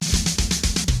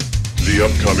The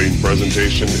upcoming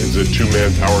presentation is a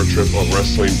two-man power trip of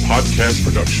wrestling podcast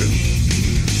production.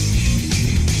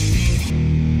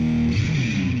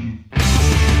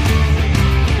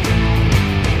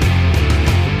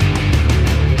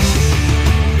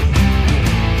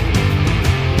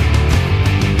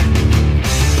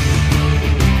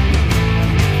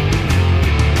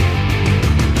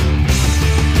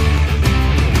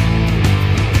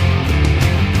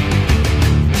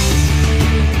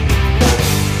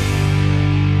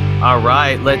 All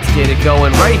right, let's get it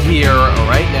going right here,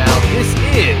 right now. This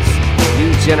is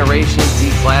New Generation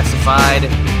Declassified,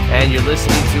 and you're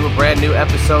listening to a brand new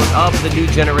episode of the New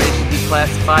Generation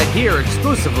Declassified here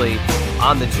exclusively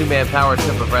on the two-man power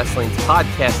trip of wrestling's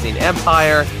podcasting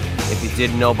empire. If you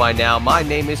didn't know by now, my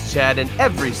name is Chad, and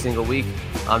every single week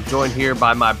I'm joined here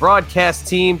by my broadcast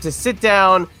team to sit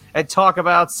down and talk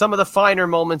about some of the finer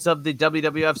moments of the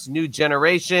WWF's New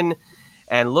Generation.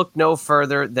 And look no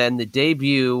further than the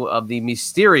debut of the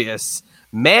mysterious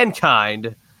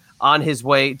Mankind on his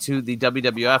way to the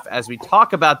WWF as we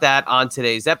talk about that on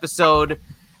today's episode.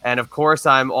 And, of course,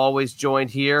 I'm always joined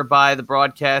here by the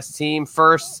broadcast team.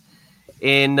 First,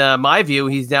 in my view,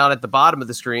 he's down at the bottom of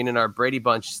the screen in our Brady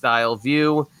Bunch-style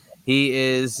view. He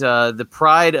is the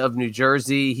pride of New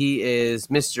Jersey. He is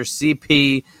Mr.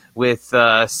 CP with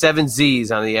 7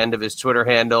 Z's on the end of his Twitter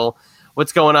handle.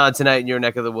 What's going on tonight in your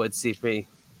neck of the woods, CP?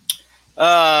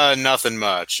 Nothing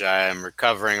much. I am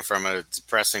recovering from a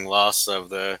depressing loss of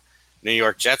the New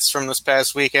York Jets from this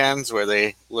past weekend, where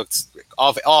they looked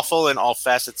awful in all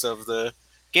facets of the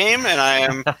game, and I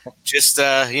am just,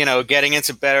 getting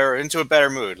into a better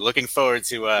mood. Looking forward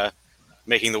to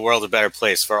making the world a better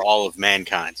place for all of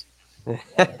mankind.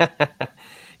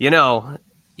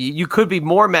 You could be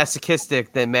more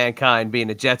masochistic than Mankind being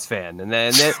a Jets fan,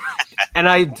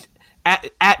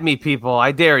 At me, people,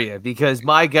 I dare you, because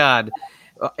my God,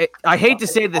 I hate to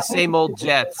say the same old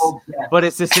Jets, but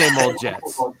it's the same old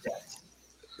Jets.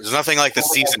 There's nothing like the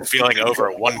season feeling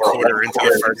over 1 quarter into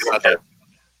the first Sunday.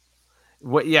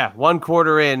 Yeah, 1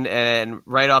 quarter in, and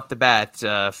right off the bat,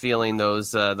 feeling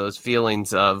those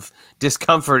feelings of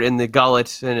discomfort in the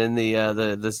gullet and in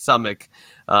the stomach.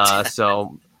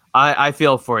 So I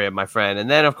feel for you, my friend. And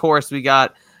then, of course, we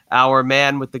got our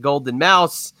man with the golden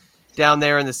mouse down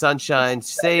there in the Sunshine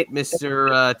State,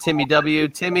 Mr. Timmy W.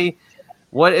 Timmy,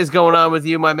 what is going on with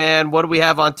you, my man? What do we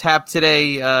have on tap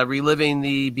today, reliving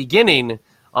the beginning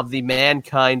of the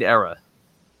Mankind era?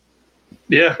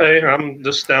 Yeah, hey, I'm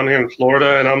just down here in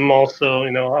Florida, and I'm also,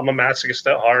 I'm a masochist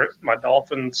at heart. My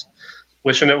Dolphins,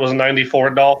 wishing it was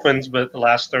 94 Dolphins, but the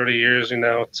last 30 years,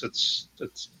 it's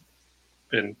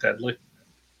been deadly.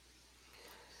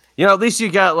 At least you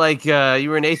got you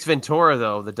were in Ace Ventura,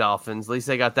 though, the Dolphins. At least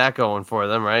they got that going for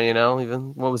them, right?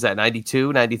 Even, what was that,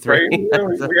 92, 93? We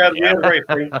had Ray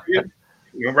Finkel.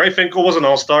 Ray Finkel was an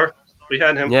all-star. We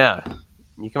had him. Yeah.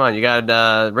 Come on, you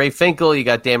got Ray Finkel, you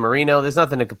got Dan Marino. There's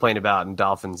nothing to complain about in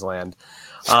Dolphins land.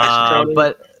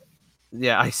 But,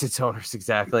 yeah, isotoners,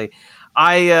 exactly.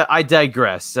 I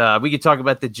digress. We could talk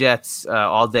about the Jets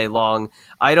all day long.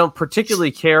 I don't particularly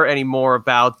care anymore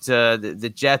about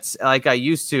the Jets like I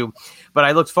used to, but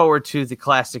I look forward to the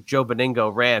classic Joe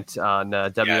Beningo rant on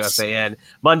WFAN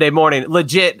Monday morning.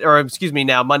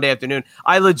 Monday afternoon.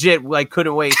 I legit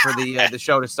couldn't wait for the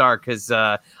show to start because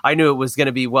I knew it was going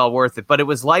to be well worth it. But it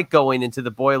was like going into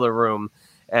the boiler room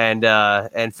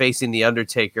and facing the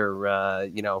Undertaker,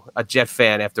 a Jet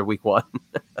fan after week 1.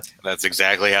 That's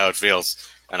exactly how it feels.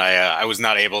 And I was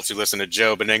not able to listen to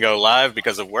Joe Beningo live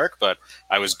because of work, but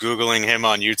I was Googling him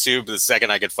on YouTube the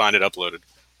second I could find it uploaded.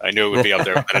 I knew it would be up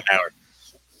there within an hour.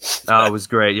 Oh, it was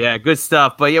great. Yeah, good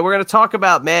stuff. But yeah, we're going to talk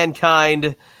about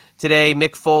Mankind today.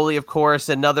 Mick Foley, of course,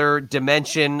 another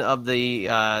dimension of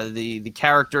the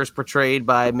characters portrayed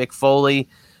by Mick Foley.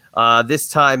 This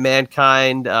time,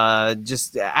 Mankind,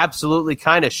 just absolutely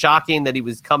kind of shocking that he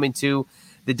was coming to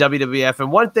the WWF.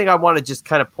 And one thing I want to just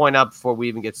kind of point out before we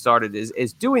even get started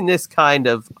is doing this kind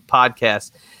of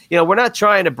podcast. We're not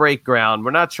trying to break ground.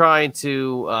 We're not trying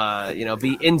to,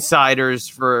 be insiders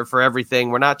for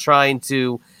everything. We're not trying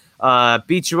to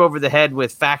beat you over the head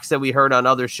with facts that we heard on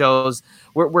other shows.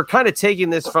 We're kind of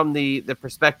taking this from the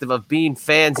perspective of being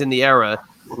fans in the era,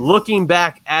 looking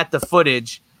back at the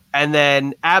footage, and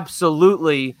then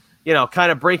absolutely,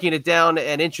 kind of breaking it down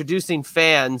and introducing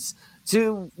fans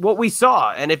to what we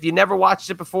saw. And if you never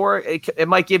watched it before, it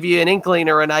might give you an inkling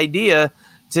or an idea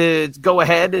to go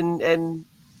ahead and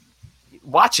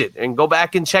watch it and go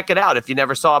back and check it out if you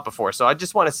never saw it before. So I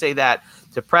just want to say that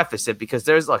to preface it, because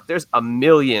there's a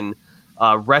million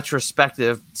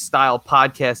retrospective style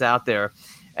podcasts out there.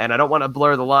 And I don't want to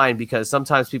blur the line because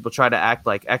sometimes people try to act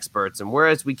like experts. And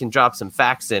whereas we can drop some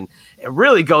facts in, it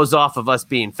really goes off of us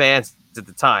being fans at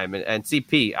the time. And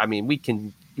CP, I mean, we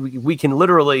can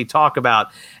literally talk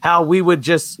about how we would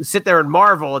just sit there and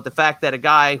marvel at the fact that a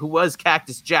guy who was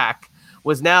Cactus Jack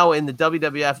was now in the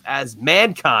WWF as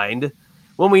Mankind.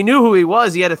 When we knew who he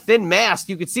was, he had a thin mask.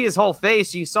 You could see his whole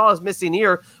face. You saw his missing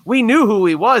ear. We knew who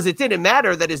he was. It didn't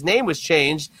matter that his name was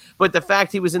changed, but the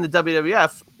fact he was in the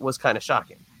WWF was kind of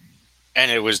shocking. And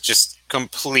it was just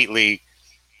completely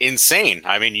insane.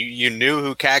 I mean, you knew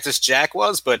who Cactus Jack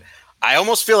was, but I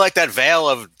almost feel like that veil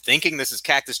of thinking this is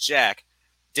Cactus Jack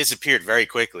disappeared very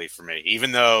quickly for me,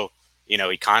 even though,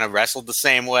 he kind of wrestled the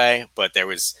same way, but there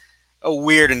was a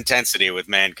weird intensity with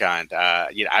Mankind.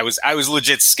 I was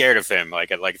legit scared of him, at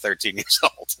 13 years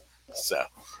old. So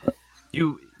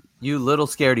you little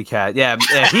scaredy cat. Yeah,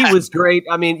 he was great.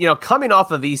 I mean, coming off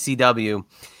of ECW,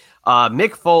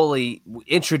 Mick Foley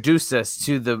introduced us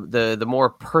to the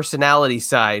more personality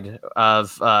side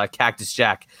of Cactus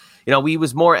Jack. He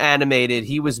was more animated.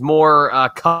 He was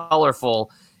more colorful.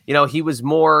 He was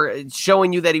more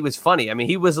showing you that he was funny. I mean,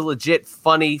 he was a legit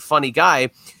funny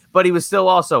guy, but he was still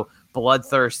also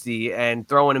bloodthirsty and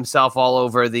throwing himself all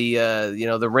over the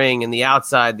the ring and the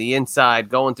outside, the inside,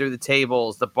 going through the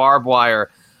tables, the barbed wire.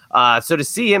 So to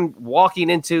see him walking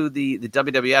into the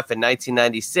WWF in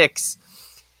 1996,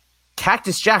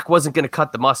 Cactus Jack wasn't going to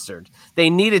cut the mustard. They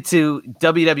needed to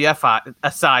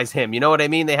WWF-size him. You know what I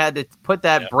mean? They had to put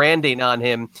that branding on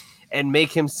him and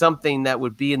make him something that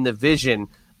would be in the vision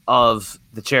of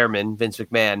the chairman, Vince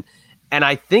McMahon. And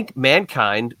I think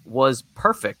Mankind was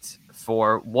perfect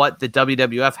for what the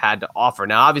WWF had to offer.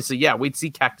 Now, obviously, we'd see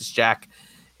Cactus Jack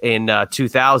in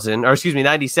 97,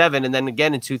 and then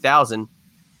again in 2000.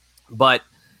 But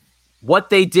what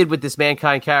they did with this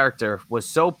Mankind character was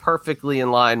so perfectly in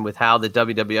line with how the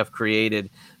WWF created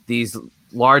these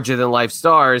larger-than-life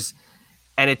stars.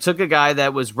 And it took a guy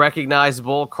that was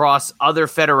recognizable across other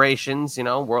federations,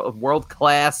 world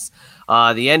class,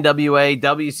 the NWA,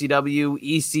 WCW,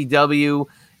 ECW.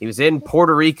 He was in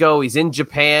Puerto Rico. He's in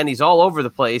Japan. He's all over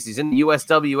the place. He's in the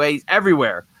USWA. He's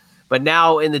everywhere. But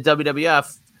now in the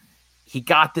WWF, he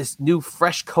got this new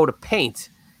fresh coat of paint,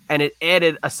 and it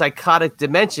added a psychotic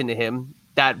dimension to him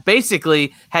that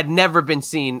basically had never been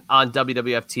seen on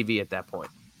WWF TV at that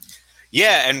point.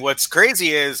 Yeah, and what's crazy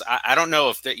is I don't know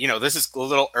if this is a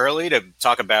little early to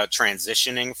talk about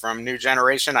transitioning from New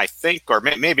Generation, I think, or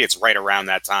maybe it's right around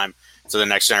that time to the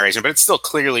Next Generation, but it's still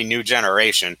clearly New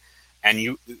Generation.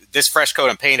 And this fresh coat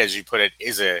of paint, as you put it,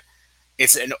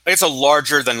 it's a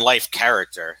larger than life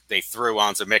character they threw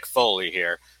onto Mick Foley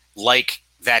here, like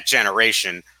that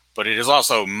generation, but it is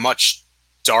also much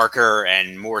darker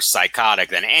and more psychotic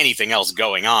than anything else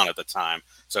going on at the time.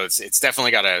 So it's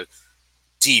definitely got a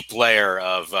deep layer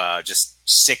of just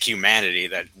sick humanity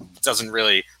that wasn't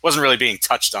really being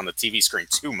touched on the TV screen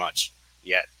too much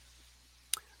yet.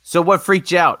 So what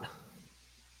freaked you out?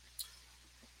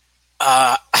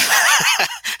 I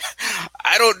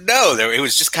don't know. It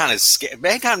was just kind of scary.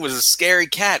 Mankind was a scary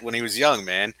cat when he was young,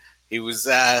 man. He was.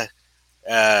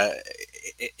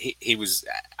 He was.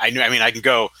 I can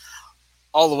go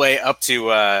all the way up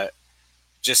to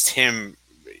just him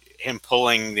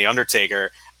pulling the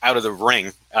Undertaker out of the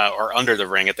ring or under the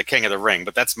ring at the King of the Ring,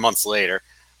 but that's months later.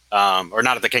 Or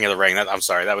not at the King of the Ring. I'm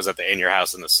sorry, that was at the In Your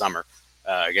House in the summer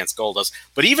against Goldust.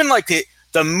 But even like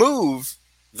the move,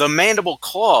 the mandible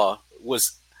claw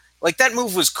was like that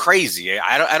move was crazy.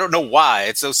 I don't know why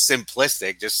it's so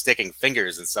simplistic, just sticking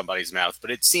fingers in somebody's mouth,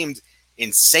 but it seemed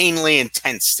insanely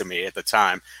intense to me at the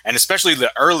time, and especially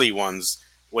the early ones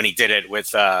when he did it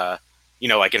with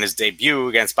like in his debut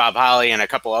against Bob Holly and a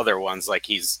couple other ones. Like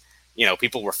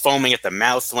people were foaming at the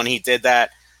mouth when he did that.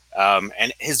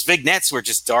 And his vignettes were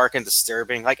just dark and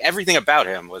disturbing. Like everything about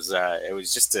him was, it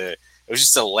was just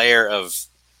a layer of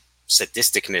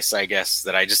sadisticness, I guess,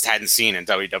 that I just hadn't seen in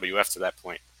WWF to that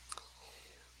point.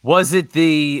 Was it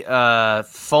the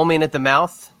foaming at the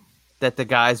mouth that the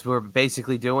guys were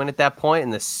basically doing at that point,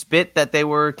 and the spit that they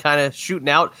were kind of shooting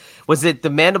out? Was it the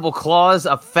mandible claws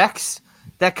effects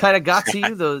that kind of got to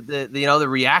you? The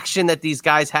reaction that these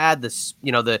guys had,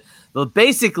 the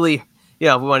basically.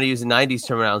 Yeah, if we want to use the 90s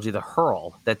terminology, the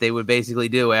hurl that they would basically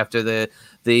do after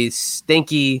the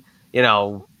stinky,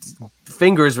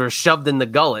 fingers were shoved in the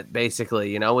gullet,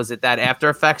 basically. Was it that after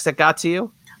effects that got to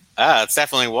you? It's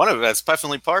definitely that's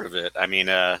definitely part of it. I mean,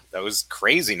 that was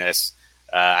craziness.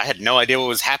 I had no idea what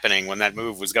was happening when that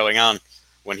move was going on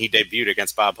when he debuted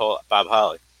against Bob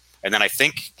Holly. And then I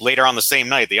think later on the same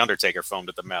night, The Undertaker foamed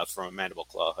at the mouth from a mandible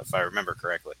claw, if I remember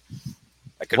correctly.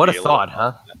 What a thought,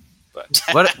 huh? But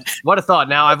what a thought.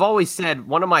 Now, I've always said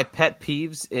one of my pet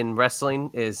peeves in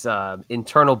wrestling is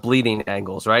internal bleeding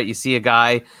angles, right? You see a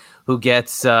guy who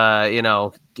gets,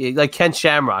 like Ken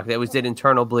Shamrock, that did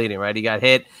internal bleeding, right? He got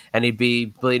hit and he'd be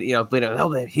bleeding. Oh,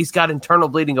 man, he's got internal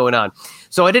bleeding going on.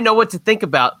 So I didn't know what to think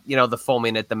about, the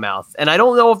foaming at the mouth. And I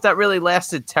don't know if that really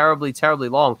lasted terribly, terribly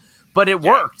long, but it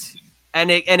worked. And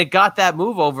it got that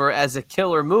move over as a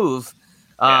killer move.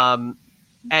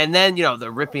 And then,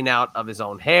 the ripping out of his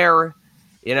own hair,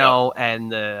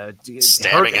 and the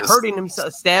hurting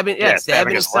himself, stabbing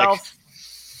himself,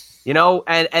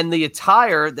 and the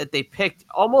attire that they picked,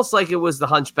 almost like it was the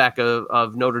Hunchback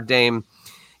of Notre Dame,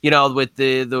 with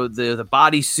the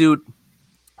bodysuit,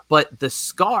 but the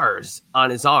scars on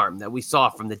his arm that we saw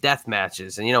from the death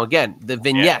matches. And, again, the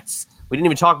vignettes, we didn't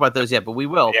even talk about those yet, but we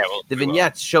will. Yeah, the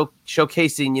vignettes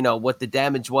showcasing, what the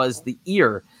damage was, the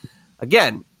ear.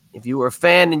 Again, if you were a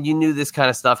fan and you knew this kind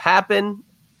of stuff happened,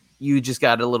 you just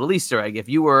got a little Easter egg. If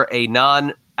you were a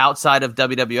outside of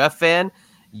WWF fan,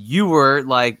 you were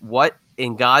like, what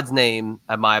in God's name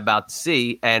am I about to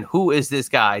see? And who is this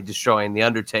guy destroying The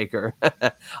Undertaker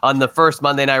on the first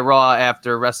Monday Night Raw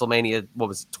after WrestleMania,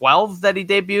 12 that he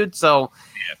debuted? So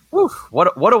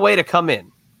what a way to come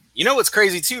in. What's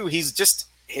crazy too?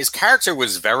 His character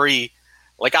was very,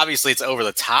 like, obviously it's over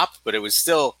the top, but it was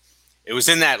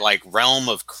in that like realm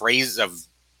of crazy, of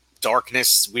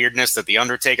darkness, weirdness that The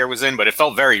Undertaker was in, but it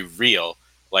felt very real.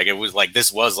 Like it was like,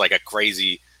 this was like a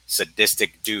crazy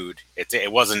sadistic dude.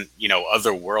 It wasn't,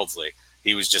 otherworldly.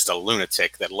 He was just a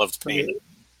lunatic that loved pain.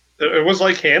 It was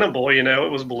like Hannibal,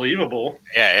 it was believable.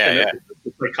 Yeah.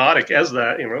 It's psychotic as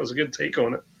that, it was a good take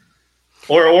on it.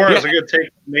 Or it was a good take on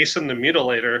Mason the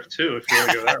Mutilator too, if you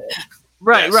want to go that way.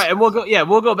 Right. And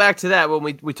we'll go back to that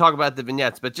when we talk about the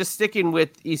vignettes. But just sticking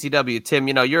with ECW, Tim,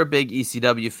 you're a big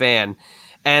ECW fan.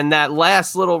 And that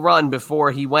last little run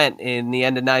before he went in the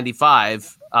end of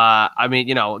 95,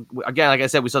 again, like I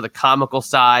said, we saw the comical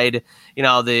side,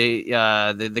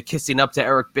 the kissing up to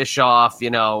Eric Bischoff,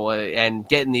 and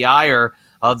getting the ire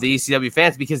of the ECW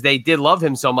fans because they did love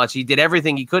him so much. He did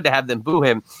everything he could to have them boo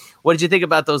him. What did you think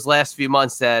about those last few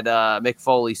months that Mick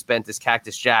Foley spent as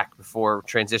Cactus Jack before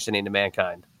transitioning to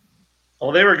Mankind?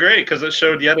 Well, they were great because it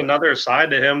showed yet another side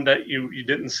to him that you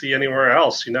didn't see anywhere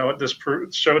else.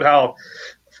 It showed how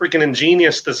freaking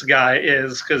ingenious this guy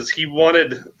is because he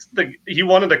wanted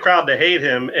the crowd to hate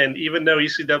him, and even though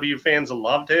ECW fans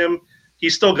loved him, he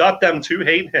still got them to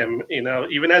hate him.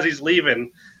 Even as he's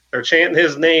leaving, they're chanting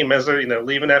his name as they're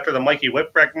leaving after the Mikey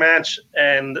Whipwreck match,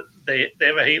 and they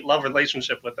have a hate-love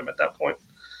relationship with him at that point.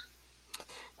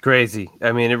 Crazy.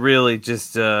 I mean, it really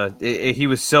just he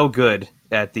was so good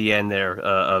at the end there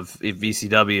of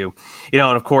VCW, and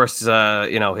of course,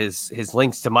 his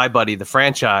links to My Buddy, the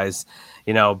franchise,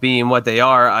 being what they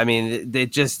are. I mean,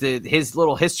 his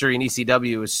little history in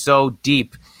ECW is so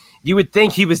deep. You would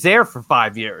think he was there for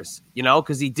 5 years,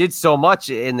 because he did so much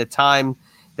in the time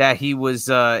that he was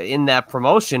in that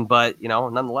promotion, but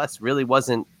nonetheless, really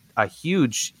wasn't a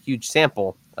huge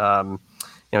sample.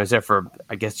 He was there for,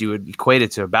 I guess you would equate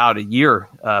it to about a year,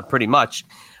 pretty much.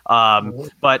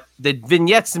 But the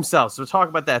vignettes themselves, so we'll talk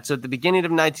about that. So at the beginning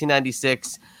of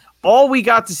 1996, all we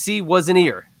got to see was an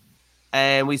ear.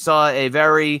 And we saw a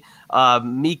very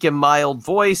meek and mild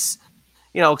voice,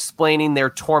 explaining their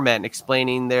torment,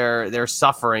 explaining their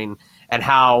suffering, and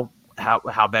how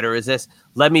better is this?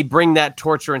 Let me bring that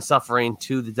torture and suffering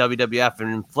to the WWF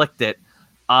and inflict it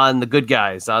on the good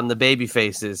guys, on the baby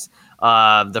faces.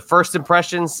 The first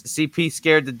impressions, CP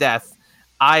scared to death.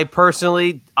 I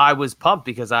was pumped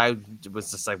because I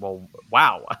was just like, well,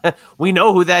 wow, we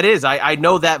know who that is. I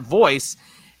know that voice.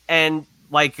 And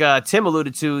like Tim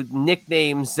alluded to,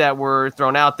 nicknames that were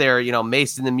thrown out there,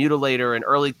 Mason the Mutilator, and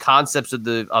early concepts of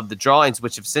the drawings,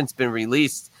 which have since been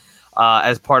released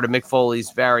as part of Mick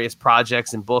Foley's various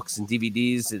projects and books and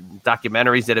DVDs and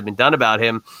documentaries that have been done about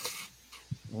him.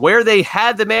 Where they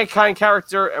had the Mankind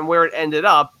character and where it ended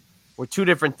up were two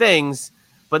different things,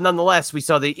 but nonetheless, we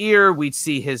saw the ear. We'd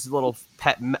see his little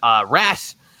pet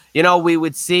rat. We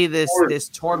would see this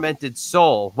tormented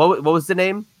soul. What was the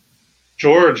name?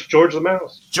 George the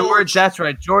Mouse. George, that's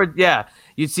right. George, yeah.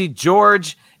 You'd see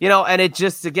George, and it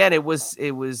just, again, it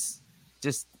was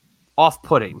just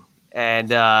off-putting.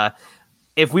 And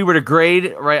if we were to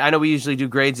grade, right, I know we usually do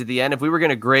grades at the end. If we were going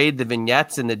to grade the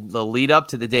vignettes and the lead up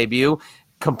to the debut,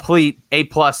 complete A+,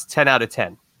 10 out of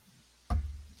 10.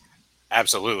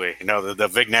 Absolutely. The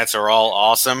vignettes are all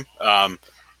awesome.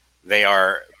 They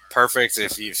are perfect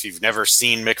if you've never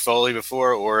seen Mick Foley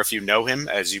before, or if you know him,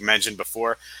 as you mentioned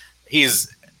before. He's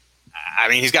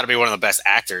got to be one of the best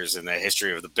actors in the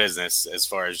history of the business, as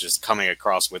far as just coming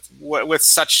across with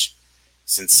such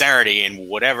sincerity in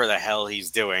whatever the hell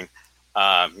he's doing.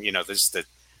 There's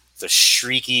the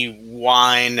shrieky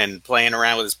whine and playing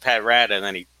around with his pet rat, and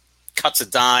then he cuts a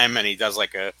dime and he does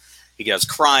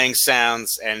crying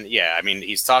sounds. And yeah, I mean,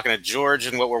 he's talking to George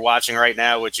in what we're watching right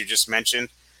now, which you just mentioned.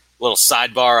 Little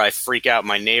sidebar, I freak out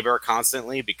my neighbor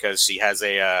constantly because she has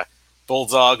a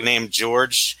bulldog named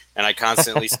George, and I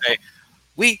constantly say,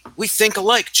 we think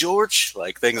alike, George,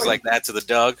 like things like that to the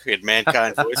dog in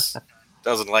Mankind voice.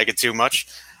 Doesn't like it too much.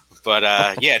 But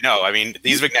I mean,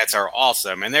 these vignettes are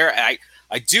awesome, and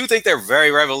I do think they're very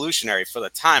revolutionary for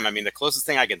the time. I mean, the closest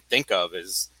thing I can think of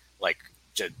is like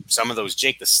some of those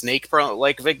Jake the Snake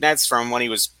like vignettes from when he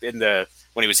was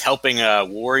helping a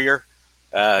warrior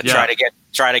try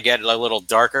to get a little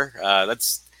darker.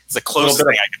 It's the closest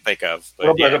thing I can think of. A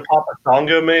little bit of Papa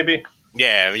Shango, maybe.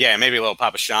 Yeah, maybe a little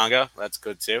Papa Shango. That's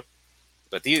good too.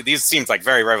 But these seems like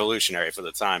very revolutionary for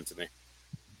the time to me.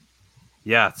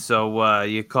 Yeah, so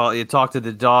you talk to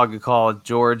the dog, you call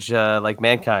George like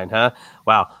Mankind, huh?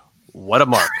 Wow, what a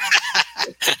mark!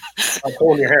 I'm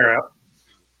pulling your hair out.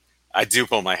 I do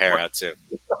pull my hair out too.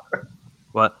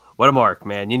 What a mark,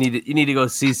 man! You need to go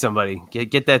see somebody.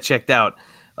 Get that checked out.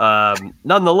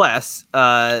 Nonetheless,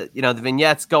 the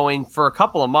vignettes going for a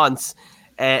couple of months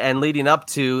and leading up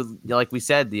to, like we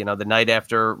said, the night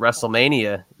after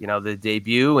WrestleMania, the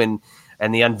debut and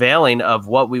the unveiling of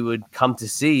what we would come to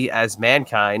see as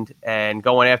Mankind, and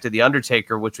going after The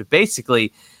Undertaker, which would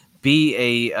basically be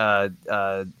a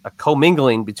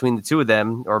commingling between the two of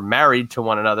them, or married to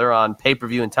one another on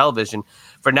pay-per-view and television.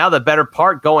 For now, the better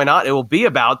part going on, it will be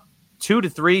about 2 to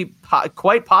 3,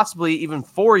 quite possibly even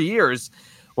 4 years,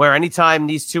 where anytime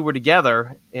these two were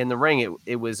together in the ring,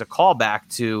 it was a callback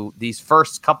to these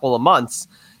first couple of months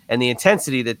and the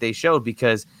intensity that they showed.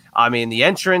 Because I mean, the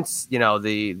entrance,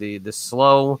 the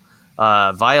slow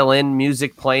violin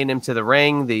music playing him to the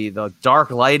ring, the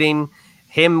dark lighting,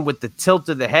 him with the tilt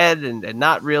of the head and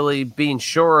not really being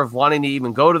sure of wanting to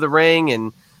even go to the ring,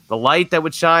 and the light that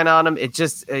would shine on him. It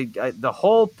just the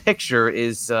whole picture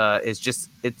is just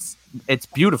it's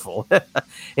beautiful,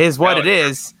 is what it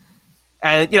is.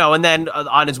 And and then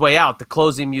on his way out, the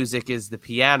closing music is the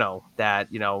piano that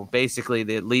basically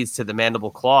that leads to the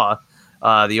Mandible Claw.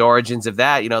 The origins of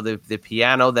that, the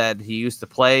piano that he used to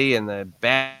play and the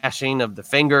bashing of the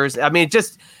fingers. I mean,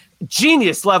 just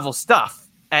genius level stuff,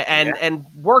 and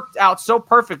worked out so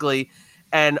perfectly.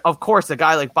 And of course, a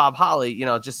guy like Bob Holly,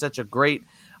 just such a great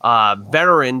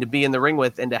veteran to be in the ring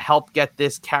with and to help get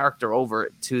this character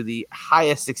over to the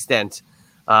highest extent.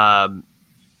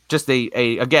 Just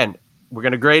again, we're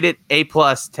going to grade it A+,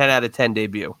 10 out of 10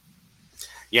 debut.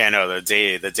 Yeah, no,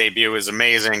 the debut is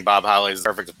amazing. Bob Holly is the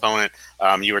perfect opponent.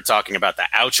 You were talking about the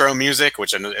outro music,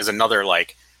 which is another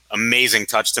like amazing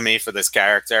touch to me for this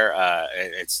character.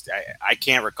 I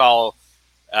can't recall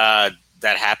that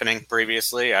happening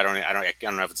previously. I don't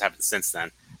know if it's happened since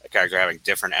then. A character having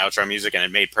different outro music, and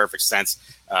it made perfect sense.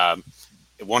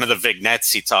 One of the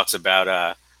vignettes, he talks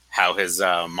about how his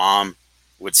mom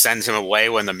would send him away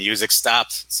when the music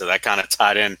stopped, so that kind of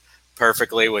tied in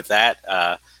perfectly with that.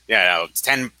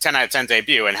 10 out of 10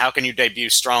 debut. And how can you debut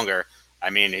stronger? I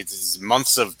mean, it's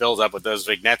months of build up with those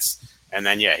vignettes. And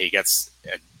then, he gets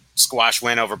a squash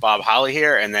win over Bob Holly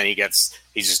here. And then he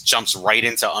just jumps right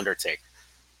into Undertaker.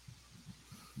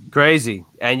 Crazy.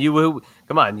 And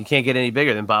come on, you can't get any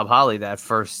bigger than Bob Holly that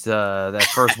first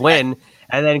win,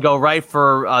 and then go right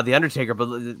for the Undertaker. But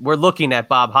we're looking at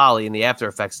Bob Holly and the after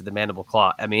effects of the Mandible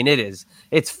Claw. I mean,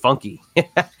 it's funky.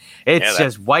 It's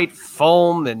just white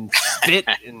foam and spit,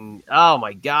 and oh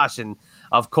my gosh! And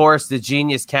of course, the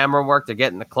genius camera work. They're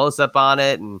getting the close up on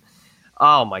it, and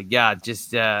oh my god,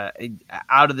 just out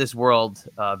of this world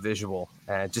visual.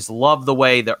 Just love the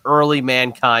way the early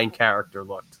Mankind character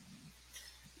looked.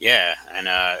 Yeah, and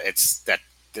it's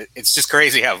it's just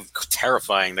crazy how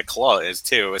terrifying the claw is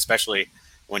too, especially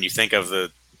when you think of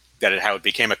how it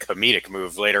became a comedic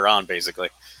move later on. Basically,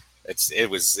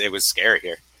 it was scary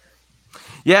here.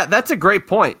 Yeah, that's a great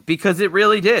point, because it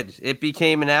really did. It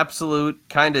became an absolute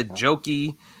kind of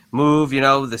jokey move. The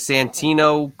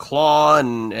Santino claw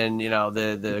and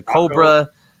the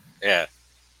Cobra. Yeah.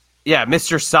 Yeah,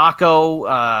 Mr. Sacco,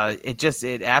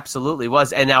 it absolutely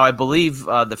was. And now I believe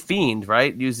the Fiend,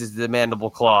 right, uses the Mandible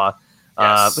Claw,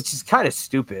 yes. Which is kind of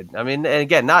stupid. I mean, and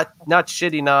again, not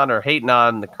shitting on or hating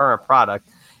on the current product.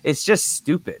 It's just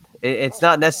stupid. It's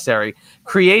not necessary.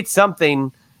 Create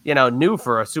something, new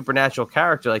for a supernatural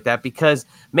character like that, because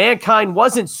Mankind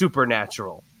wasn't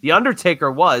supernatural. The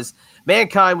Undertaker was.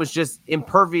 Mankind was just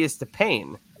impervious to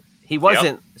pain. He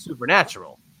wasn't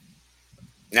supernatural.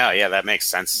 No, yeah, that makes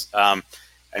sense.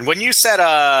 And when you said,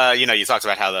 you talked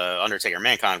about how the Undertaker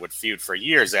Mankind would feud for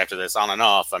years after this, on and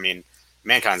off. I mean,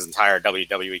 Mankind's entire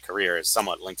WWE career is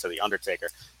somewhat linked to the Undertaker.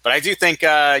 But I do think,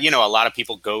 a lot of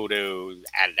people go to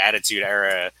Attitude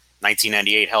Era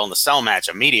 1998 Hell in the Cell match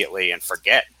immediately and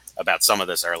forget about some of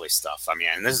this early stuff. I mean,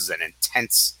 and this is an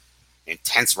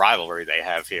intense rivalry they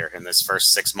have here in this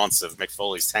first 6 months of Mick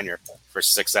Foley's tenure, for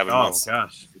 6-7 months. Oh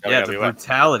gosh, yeah, the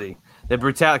brutality,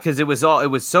 because it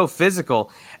was so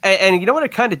physical, and you know what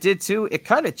it kind of did too? It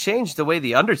kind of changed the way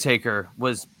the Undertaker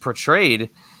was portrayed,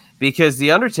 because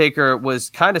the Undertaker was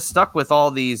kind of stuck with all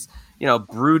these,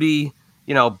 broody,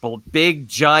 big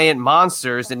giant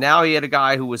monsters, and now he had a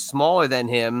guy who was smaller than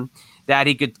him that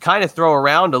he could kind of throw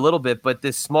around a little bit, but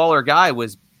this smaller guy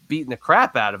was beating the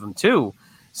crap out of him too.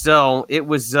 So it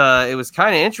was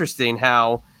kind of interesting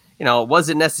how, it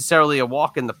wasn't necessarily a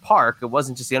walk in the park. It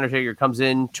wasn't just the Undertaker comes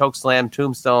in, chokeslam,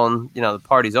 tombstone, the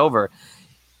party's over.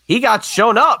 He got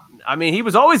shown up. I mean, he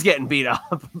was always getting beat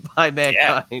up by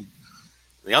Mankind. Yeah.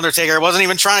 The Undertaker wasn't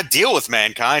even trying to deal with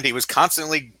Mankind. He was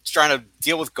constantly trying to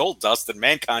deal with Goldust, and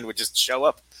Mankind would just show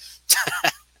up.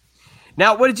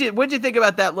 Now, what did you think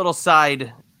about that little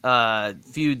side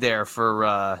feud there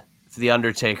for the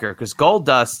Undertaker? Because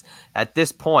Goldust, at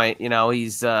this point,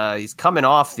 he's coming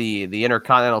off the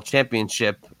Intercontinental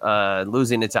Championship,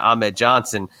 losing it to Ahmed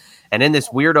Johnson, and in this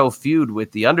weirdo feud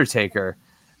with the Undertaker,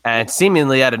 and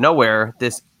seemingly out of nowhere,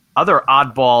 this other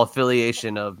oddball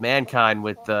affiliation of Mankind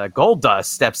with Goldust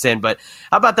steps in. But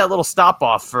how about that little stop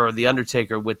off for the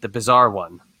Undertaker with the Bizarre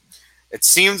One? It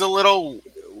seemed a little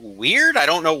weird. I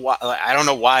don't know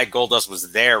why Goldust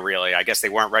was there. Really, I guess they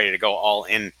weren't ready to go all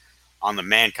in on the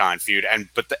Mankind feud.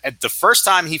 But the first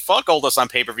time he fought Goldust on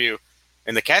pay-per-view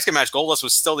in the casket match, Goldust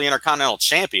was still the Intercontinental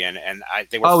Champion, and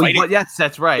they were fighting. Yes,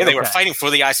 that's right. Yeah, they were fighting for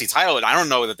the IC title, and I don't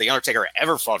know that the Undertaker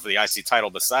ever fought for the IC title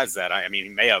besides that. I mean, he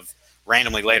may have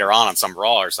randomly later on some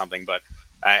Raw or something, but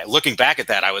looking back at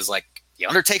that, I was like, the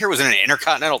Undertaker was in an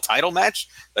Intercontinental title match?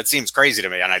 That seems crazy to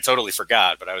me, and I totally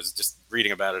forgot, but I was just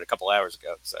reading about it a couple hours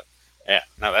ago. So, yeah,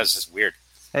 no, that's just weird.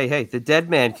 Hey, the dead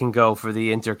man can go for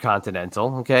the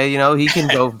Intercontinental, okay? He can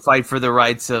go fight for the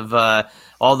rights of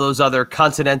all those other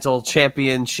Continental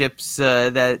Championships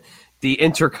that the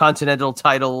Intercontinental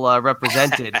title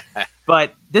represented.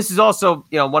 But this is also,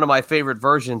 one of my favorite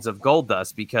versions of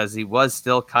Goldust, because he was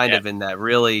still kind of in that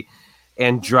really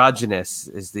androgynous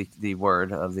is the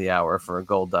word of the hour for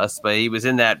Goldust. But he was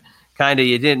in that kind of,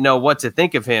 you didn't know what to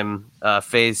think of him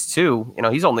phase 2.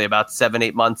 He's only about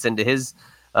 7-8 months into his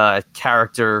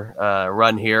character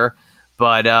run here.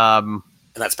 But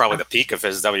and that's probably the peak of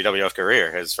his WWF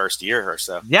career, his first year or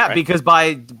so. Yeah, right? Because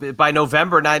by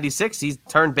November '96, he's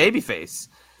turned babyface.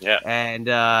 Yeah, and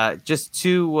just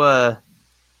too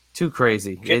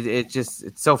crazy.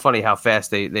 It's so funny how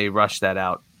fast they rush that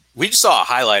out. We just saw a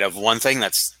highlight of one thing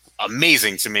that's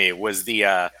amazing to me was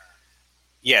the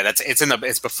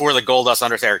it's before the Goldust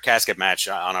Undertaker casket match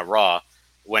on a Raw,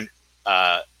 when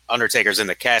Undertaker's in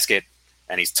the casket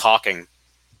and he's talking,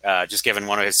 just giving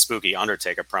one of his spooky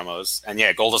Undertaker promos. And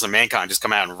yeah, Goldust and Mankind just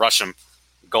come out and rush him.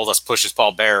 Goldust pushes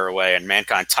Paul Bearer away, and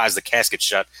Mankind ties the casket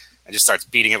shut and just starts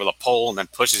beating it with a pole and then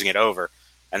pushing it over.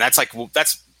 And that's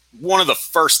one of the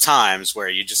first times where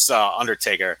you just saw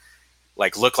Undertaker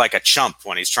look like a chump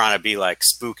when he's trying to be like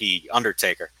spooky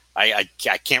Undertaker. I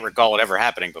can't recall it ever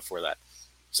happening before that.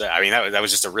 So I mean that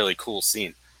was just a really cool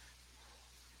scene.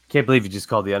 Can't believe you just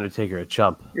called the Undertaker a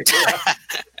chump.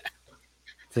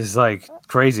 This is like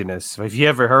craziness. If you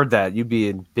ever heard that, you'd be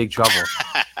in big trouble.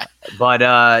 But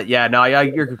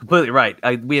you're completely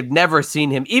right. We have never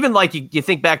seen him. Even you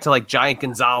think back to Giant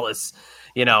Gonzalez,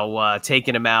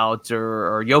 taking him out,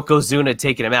 or Yokozuna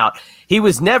taking him out. He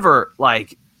was never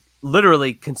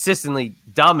literally consistently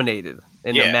dominated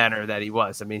in the manner that he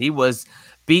was. I mean, he was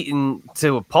beaten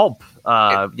to a pulp.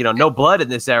 No blood in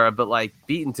this era, but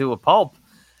beaten to a pulp.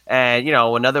 And,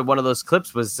 another one of those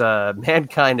clips was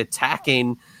Mankind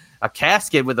attacking a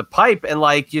casket with a pipe. And,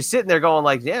 you're sitting there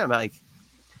going, damn, I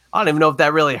don't even know if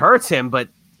that really hurts him, but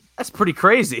that's pretty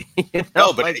crazy.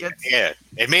 No, but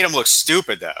it made him look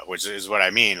stupid, though, which is what I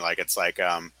mean. It's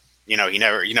he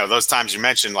never, those times you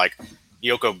mentioned,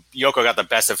 Yoko got the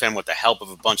best of him with the help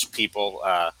of a bunch of people.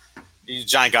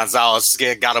 Giant Gonzalez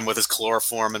got him with his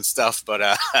chloroform and stuff, but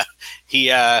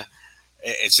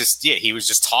it's just, he was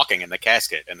just talking in the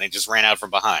casket, and they just ran out from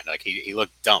behind. He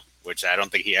looked dumb, which I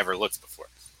don't think he ever looked before.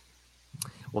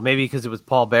 Well, maybe because it was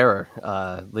Paul Bearer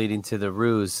leading to the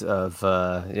ruse of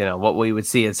what we would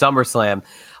see at SummerSlam.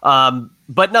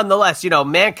 But nonetheless,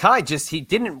 Mankind he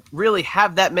didn't really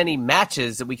have that many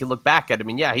matches that we can look back at. I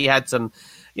mean, yeah, he had some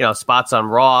spots on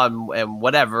Raw and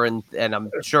whatever, and I'm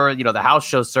sure the house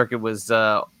show circuit was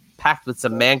packed with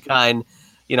some Mankind,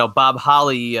 Bob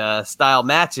Holly style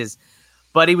matches.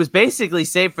 But he was basically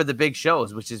saved for the big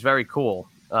shows, which is very cool.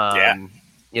 And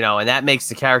that makes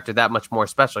the character that much more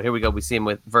special. Here we go. We see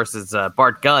him versus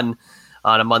Bart Gunn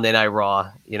on a Monday Night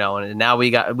Raw, and now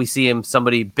we see him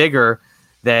somebody bigger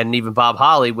than even Bob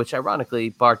Holly, which ironically,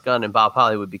 Bart Gunn and Bob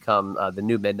Holly would become the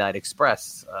new Midnight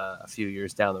Express a few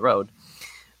years down the road.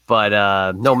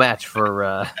 But no match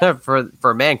for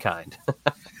Mankind.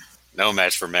 No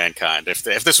match for Mankind. If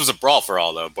this was a brawl for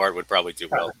all, though, Bart would probably do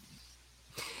well.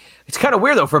 It's kind of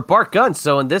weird, though, for Bart Gunn.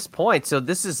 So in this point,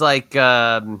 this is like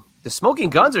the Smoking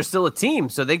Guns are still a team.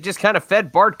 So they just kind of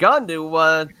fed Bart Gunn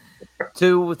to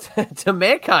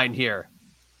Mankind here.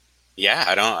 Yeah,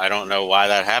 I don't know why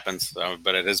that happens,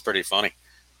 but it is pretty funny.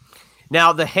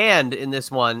 Now, the hand in this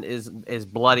one is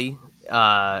bloody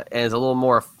and is a little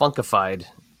more funkified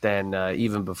than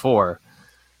even before.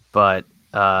 But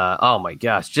oh my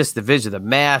gosh, just the vision, the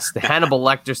mask, the Hannibal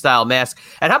Lecter style mask.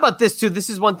 And how about this too? This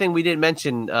is one thing we didn't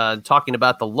mention talking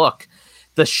about the look.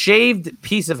 The shaved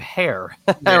piece of hair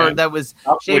that was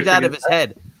shaved out of his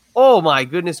head. Oh my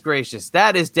goodness gracious.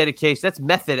 That is dedication. That's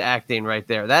method acting right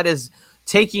there. That is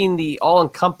taking the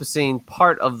all-encompassing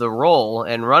part of the role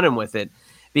and running with it,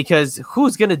 because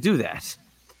who's going to do that?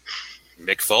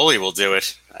 Mick Foley will do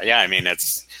it. Yeah, I mean,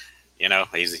 it's,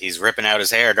 he's ripping out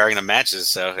his hair during the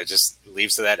matches, so it just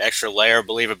leaves to that extra layer of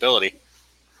believability.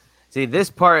 See, this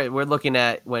part we're looking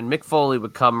at when Mick Foley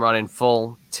would come running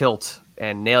full tilt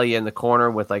and nail you in the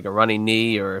corner with like a running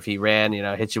knee, or if he ran,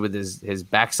 hit you with his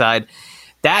backside.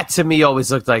 That to me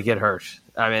always looked like it hurt.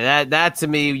 I mean, that to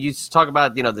me, you talk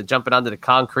about, the jumping onto the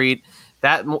concrete,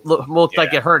 that looked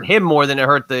like it hurt him more than it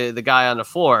hurt the guy on the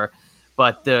floor.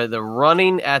 But the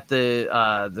running at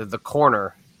the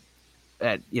corner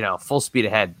at full speed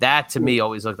ahead, that to me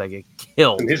always looked like it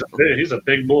killed. And he's a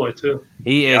big boy too.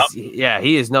 He is,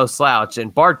 he is no slouch.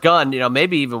 And Bart Gunn,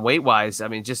 maybe even weight wise, I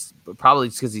mean, just probably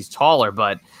because he's taller,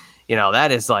 but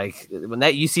that is like when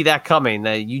you see that coming,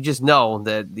 that you just know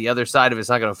that the other side of it's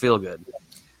not going to feel good.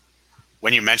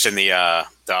 When you mentioned the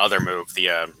other move,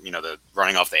 the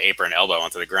running off the apron elbow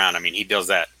onto the ground, I mean, he does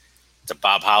that to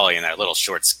Bob Holly in that little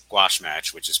short squash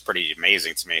match, which is pretty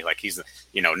amazing to me. Like he's,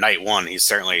 night one, he's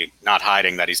certainly not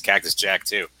hiding that he's Cactus Jack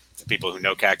too, to people who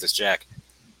know Cactus Jack.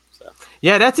 So.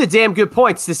 Yeah, that's a damn good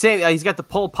point. It's the same. He's got the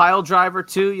pull pile driver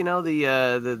too.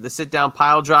 The sit down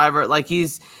pile driver. Like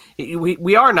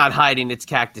we are not hiding it's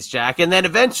Cactus Jack. And then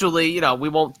eventually, we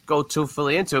won't go too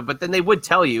fully into it, but then they would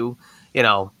tell you,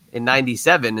 in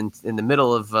 '97 in the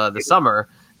middle of the summer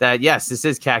that yes, this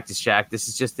is Cactus Jack. This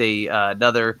is just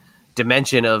another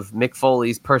dimension of Mick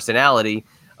Foley's personality.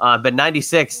 But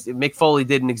 '96, Mick Foley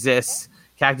didn't exist.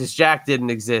 Cactus Jack didn't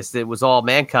exist. It was all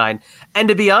Mankind. And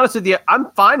to be honest with you,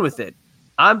 I'm fine with it.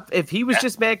 If he was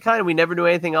just Mankind and we never knew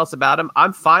anything else about him,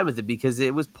 I'm fine with it because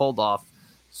it was pulled off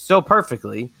so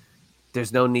perfectly.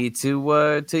 There's no need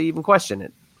to even question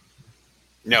it.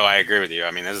 No, I agree with you.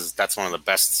 I mean, that's one of the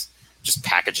best just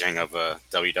packaging of a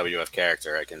WWF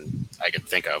character I can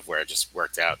think of, where it just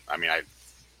worked out. I mean, I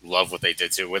love what they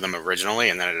did with him originally,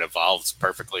 and then it evolved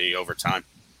perfectly over time.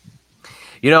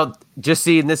 Just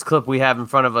seeing this clip we have in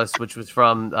front of us, which was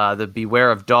from the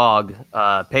Beware of Dog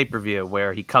pay-per-view,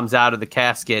 where he comes out of the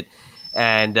casket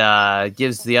and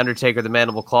gives The Undertaker the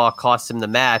mandible claw, costs him the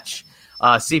match.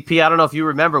 CP, I don't know if you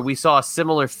remember, we saw a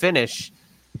similar finish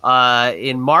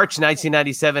in March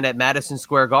 1997 at Madison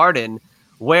Square Garden,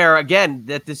 where, again,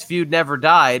 that this feud never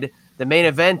died. The main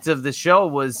event of the show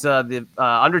was the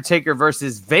Undertaker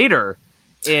versus Vader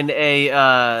in a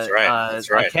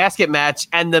casket match,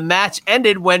 and the match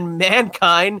ended when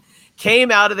Mankind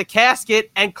came out of the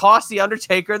casket and cost the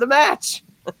Undertaker the match.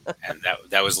 And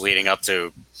that was leading up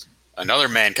to another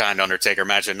Mankind Undertaker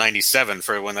match in '97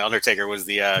 for when the Undertaker was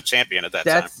the champion at that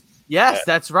time. Yes,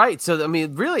 that's right. So, I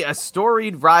mean, really a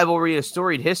storied rivalry, a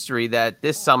storied history that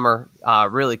this summer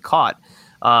really caught.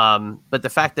 But the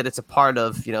fact that it's a part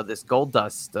of, this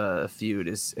Goldust feud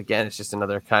is, again, it's just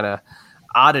another kind of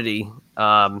oddity.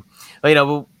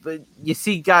 You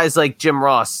see guys like Jim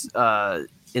Ross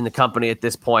in the company at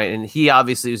this point, and he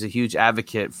obviously was a huge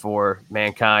advocate for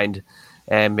Mankind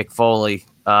and Mick Foley.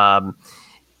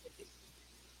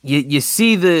 You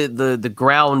see the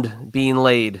ground being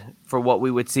laid for what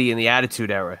we would see in the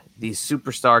Attitude Era. These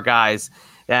superstar guys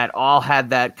that all had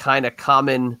that kind of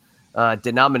common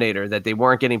denominator, that they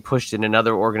weren't getting pushed in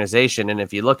another organization. And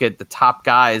if you look at the top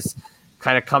guys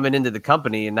kind of coming into the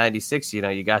company in 96, you know,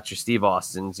 you got your Steve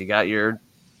Austins, you got your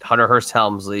Hunter Hearst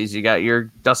Helmsleys, you got your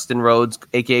Dustin Rhodes,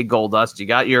 aka Goldust, you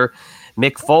got your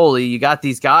Mick Foley, you got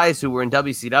these guys who were in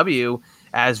WCW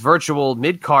as virtual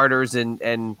mid-carders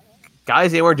and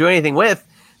guys they weren't doing anything with,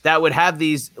 that would have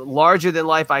these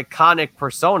larger-than-life iconic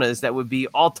personas that would be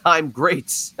all-time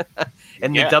greats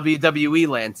in the WWE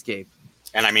landscape.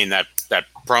 And I mean, that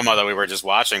promo that we were just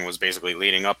watching was basically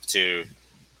leading up to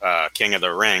King of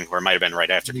the Ring, or it might have been right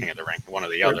after King of the Ring, one or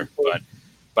the other.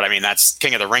 But I mean, that's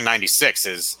King of the Ring 96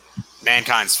 is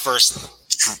Mankind's first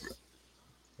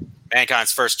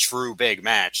true big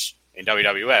match in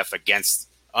WWF against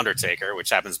Undertaker, which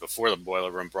happens before the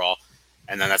Boiler Room Brawl.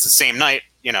 And then that's the same night,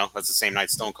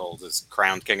 Stone Cold is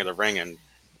crowned King of the Ring and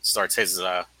starts his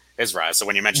rise. So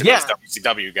when you mention those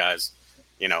WCW guys,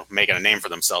 you know, making a name for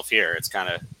themselves here, it's kind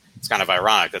of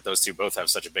ironic that those two both have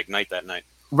such a big night that night.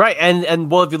 Right,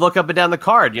 and well, if you look up and down the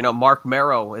card, you know, Mark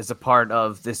Merrow is a part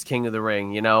of this King of the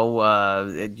Ring, you know,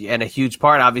 and a huge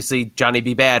part, obviously, Johnny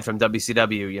B. Bad from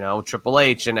WCW, you know, Triple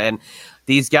H, and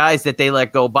these guys that they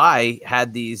let go by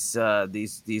had these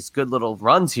good little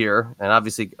runs here, and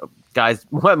obviously,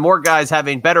 more guys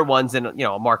having better ones than, you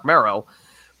know, Mark Merrow.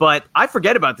 But I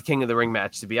forget about the King of the Ring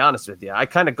match, to be honest with you. I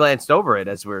kind of glanced over it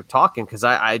as we were talking because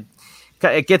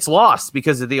it gets lost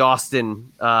because of the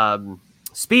Austin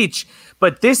speech.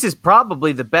 But this is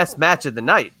probably the best match of the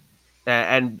night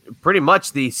and pretty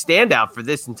much the standout for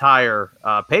this entire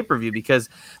pay-per-view, because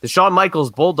the Shawn Michaels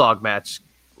Bulldog match,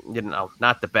 you know,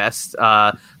 not the best.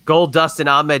 Goldust and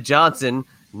Ahmed Johnson,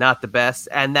 not the best.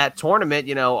 And that tournament,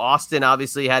 you know, Austin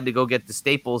obviously had to go get the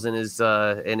staples in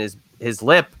his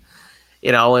lip,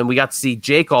 you know, and we got to see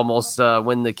Jake almost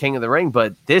win the King of the Ring.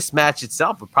 But this match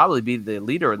itself would probably be the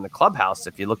leader in the clubhouse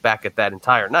if you look back at that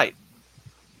entire night.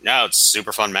 No, it's a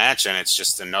super fun match, and it's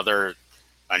just another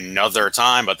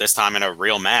time, but this time in a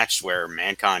real match where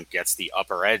Mankind gets the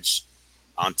upper edge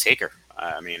on Taker.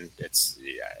 I mean,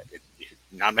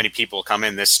 not many people come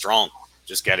in this strong,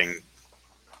 just getting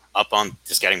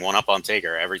one up on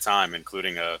Taker every time,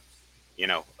 including I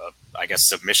guess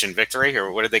submission victory,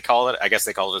 or what did they call it? I guess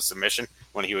they called it a submission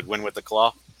when he would win with the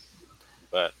claw.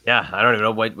 But yeah, I don't even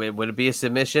know would it be a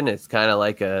submission? It's kind of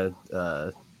like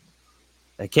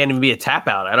it can't even be a tap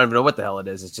out. I don't even know what the hell it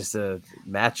is. It's just a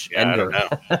match ender. I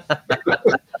don't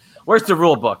know. Where's the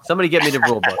rule book? Somebody get me the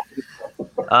rule book.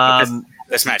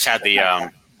 This match had the,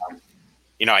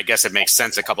 I guess it makes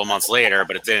sense a couple months later,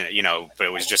 but it didn't, but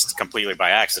it was just completely by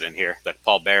accident here that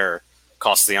Paul Bearer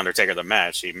cost the Undertaker the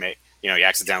match. He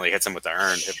accidentally hits him with the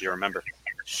urn, if you remember.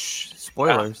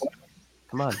 Spoilers.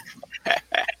 Come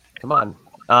on.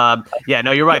 Yeah,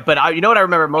 no, you're right. But you know what I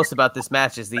remember most about this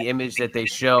match is the image that they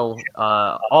show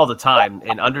all the time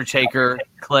in Undertaker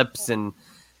clips and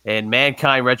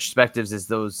Mankind retrospectives is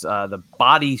those the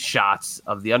body shots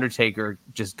of the Undertaker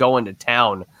just going to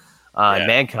town in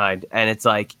Mankind. And it's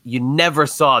like you never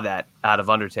saw that out of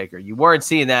Undertaker. You weren't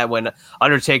seeing that when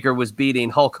Undertaker was beating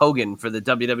Hulk Hogan for the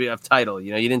WWF title.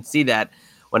 You know, you didn't see that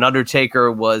when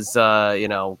Undertaker was,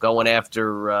 going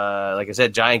after, like I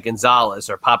said, Giant Gonzalez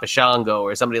or Papa Shango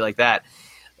or somebody like that.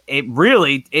 It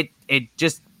really, it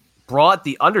just brought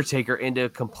the Undertaker into a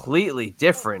completely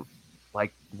different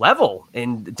level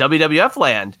in WWF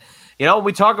land. You know,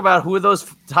 we talk about who are those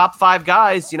top five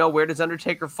guys, you know, where does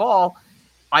Undertaker fall?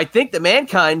 I think the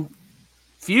Mankind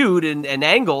feud and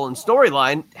angle and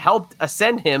storyline helped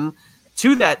ascend him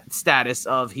to that status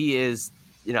of he is,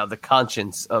 the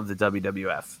conscience of the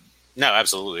WWF. No,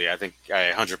 absolutely. I think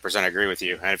I 100% agree with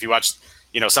you. And if you watched,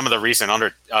 some of the recent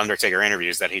Undertaker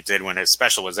interviews that he did when his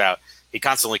special was out, he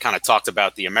constantly kind of talked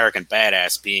about the American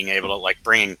Badass being able to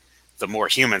bring the more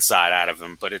human side out of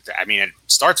him. But it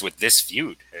starts with this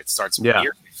feud. It starts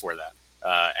years before that.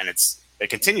 And it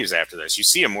continues after this. You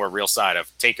see a more real side of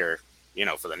Taker,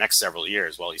 for the next several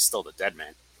years while he's still the dead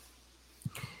man.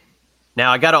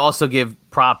 Now, I got to also give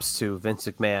props to Vince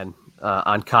McMahon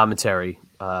on commentary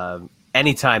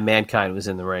anytime Mankind was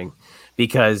in the ring,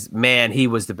 because, man, he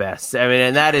was the best. I mean,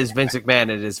 and that is Vince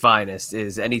McMahon at his finest,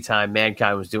 is anytime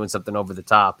Mankind was doing something over the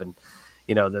top. And,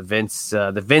 the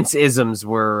Vince isms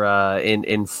were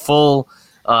in full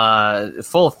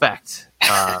effect.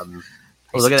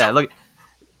 Look at that. Look,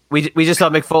 we just saw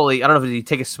Mick Foley. I don't know, did he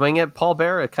take a swing at Paul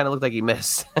Bearer? It kind of looked like he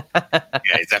missed. Yeah,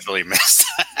 he definitely missed.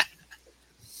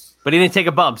 But he didn't take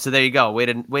a bump, so there you go. Way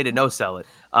to no sell it.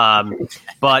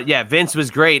 But yeah, Vince was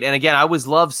great, and again, I always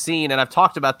love seeing, and I've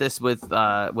talked about this with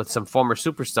some former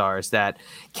superstars that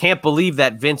can't believe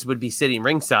that Vince would be sitting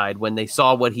ringside when they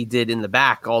saw what he did in the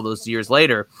back all those years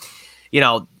later.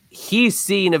 he's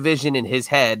seeing a vision in his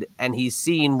head and he's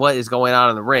seeing what is going on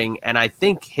in the ring. And I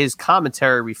think his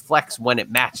commentary reflects when it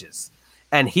matches.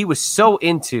 And he was so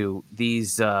into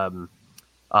these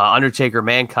Undertaker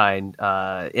Mankind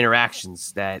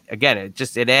interactions that, again,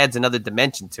 it adds another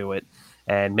dimension to it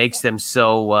and makes them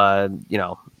so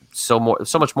so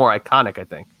much more iconic, I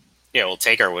think. Yeah, well,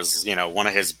 Taker was, one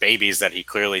of his babies that he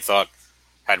clearly thought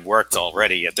had worked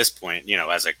already at this point,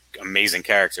 as an amazing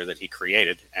character that he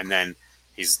created. And then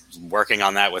he's working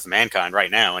on that with Mankind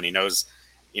right now. And he knows,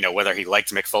 whether he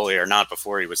liked Mick Foley or not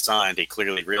before he was signed, he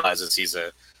clearly realizes he's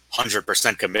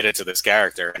 100% committed to this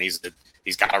character. And he's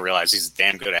got to realize he's a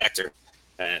damn good actor.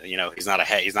 He's not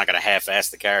going to half-ass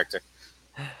the character.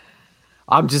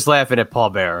 I'm just laughing at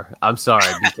Paul Bearer. I'm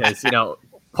sorry, because,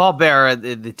 Paul Bearer,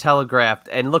 the Telegraph,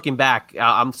 and looking back,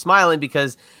 I'm smiling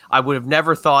because I would have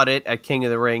never thought it at King of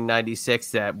the Ring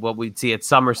 96 that what we'd see at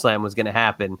SummerSlam was going to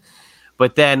happen.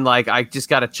 But then, I just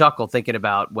got a chuckle thinking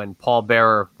about when Paul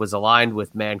Bearer was aligned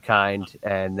with Mankind,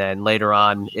 and then later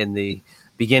on in the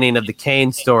beginning of the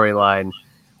Kane storyline,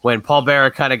 when Paul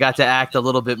Bearer kind of got to act a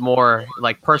little bit more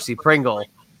like Percy Pringle,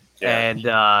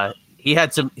 and he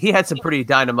had some pretty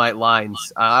dynamite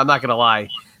lines. I'm not going to lie.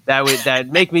 That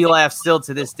make me laugh still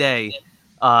to this day.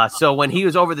 So when he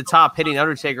was over the top hitting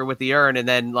Undertaker with the urn and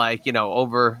then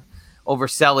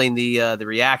overselling the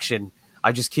reaction,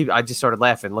 I just started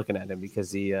laughing looking at him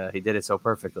because he did it so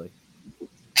perfectly.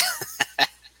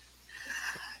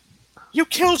 You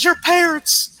killed your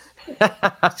parents.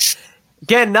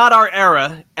 Again, not our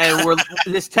era, and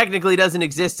this technically doesn't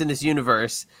exist in this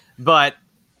universe, but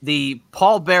the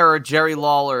Paul Bearer, Jerry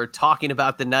Lawler talking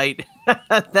about the night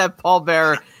that Paul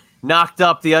Bearer knocked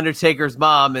up the Undertaker's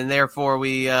mom, and therefore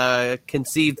we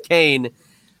conceived Kane.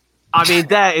 I mean,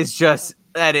 that is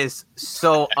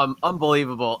so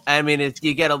unbelievable. I mean,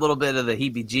 you get a little bit of the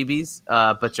heebie-jeebies,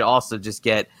 but you also just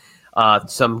get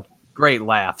some great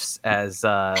laughs as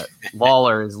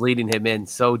Lawler is leading him in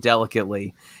so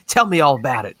delicately. Tell me all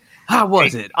about it. How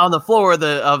was it on the floor of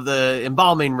the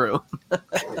embalming room?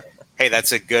 Hey,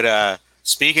 that's a good.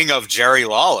 Speaking of Jerry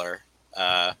Lawler,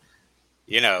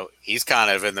 he's kind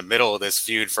of in the middle of this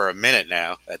feud for a minute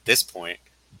now. At this point,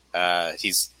 they're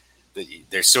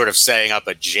sort of setting up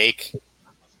a Jake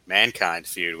Mankind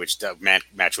feud, which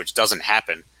doesn't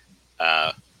happen.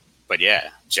 But yeah,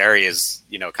 Jerry is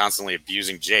constantly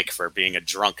abusing Jake for being a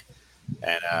drunk,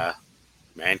 and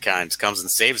Mankind comes and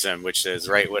saves him, which is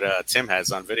right what Tim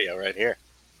has on video right here.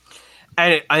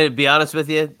 And I'd be honest with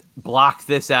you, block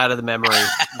this out of the memory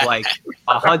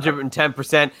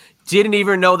 110%. Didn't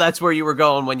even know that's where you were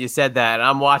going when you said that.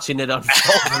 I'm watching it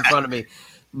unfold in front of me.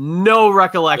 No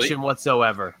recollection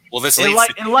whatsoever. Well, this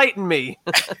enlighten me.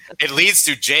 It leads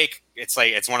to Jake.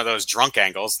 It's one of those drunk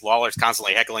angles. Lawler's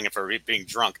constantly heckling him for being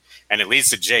drunk, and it leads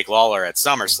to Jake Lawler at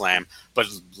SummerSlam. But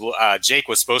Jake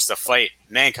was supposed to fight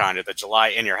Mankind at the July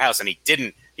In Your House, and he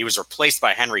didn't. He was replaced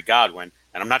by Henry Godwinn,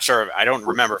 and I'm not sure. I don't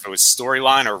remember if it was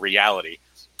storyline or reality,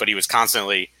 but he was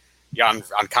constantly on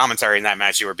commentary in that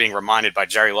match. You were being reminded by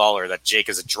Jerry Lawler that Jake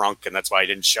is a drunk, and that's why he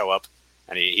didn't show up,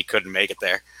 and he couldn't make it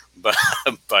there. But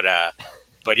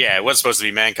yeah, it was supposed to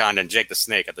be Mankind and Jake the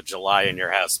Snake at the July In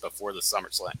Your House before the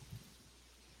SummerSlam.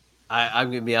 I'm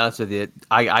going to be honest with you.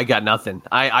 I got nothing.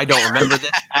 I don't remember this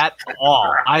at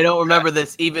all. I don't remember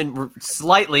this even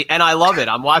slightly, and I love it.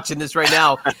 I'm watching this right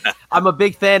now. I'm a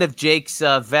big fan of Jake's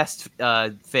vest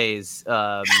phase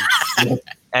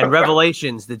and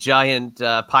Revelations, the giant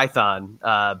python.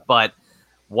 But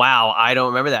wow, I don't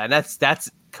remember that. And that's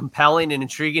compelling and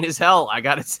intriguing as hell. I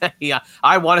got to say,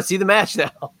 I want to see the match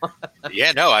now.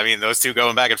 Yeah, no, I mean, those two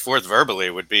going back and forth verbally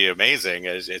would be amazing.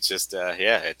 It's just,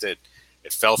 it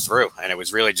fell through, and it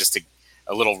was really just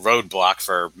a little roadblock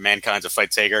for Mankind to fight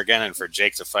Taker again and for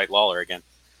Jake to fight Lawler again.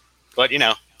 But,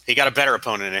 he got a better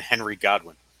opponent in Henry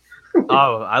Godwinn.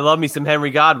 Oh, I love me some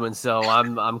Henry Godwinn, so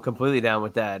I'm completely down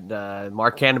with that.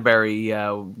 Mark Canterbury,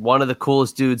 one of the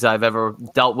coolest dudes I've ever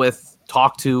dealt with,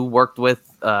 talked to, worked with.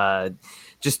 All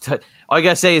I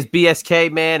got to say is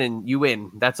BSK, man, and you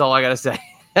win. That's all I got to say.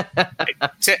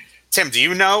 Hey, Tim, do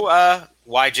you know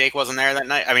why Jake wasn't there that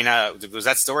night? I mean, was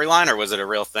that storyline or was it a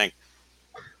real thing?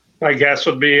 My guess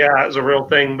would be it's a real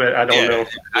thing, but I don't know.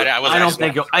 I don't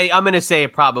think I'm going to say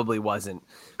it probably wasn't.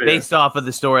 Based off of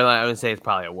the storyline, I would say it's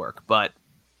probably a work. But,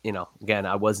 again,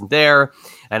 I wasn't there.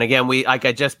 And again, like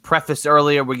I just prefaced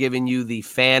earlier, we're giving you the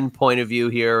fan point of view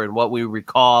here and what we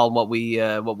recall, what we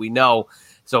know.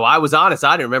 So I was honest.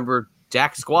 I didn't remember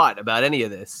jack squat about any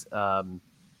of this.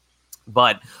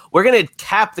 But we're going to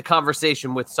cap the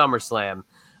conversation with SummerSlam.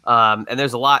 And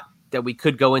there's a lot that we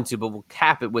could go into, but we'll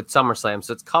cap it with SummerSlam.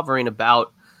 So it's covering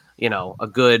about, a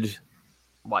good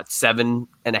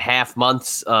 7.5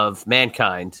 months of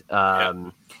Mankind.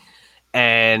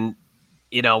 And,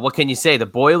 what can you say? The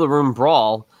Boiler Room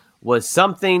Brawl was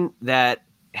something that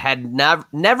had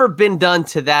never been done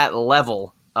to that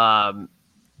level on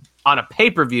a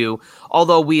pay-per-view,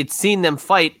 although we had seen them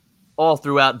fight all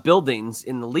throughout buildings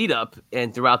in the lead up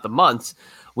and throughout the months.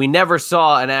 We never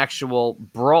saw an actual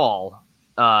brawl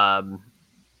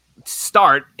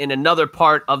start in another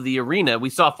part of the arena.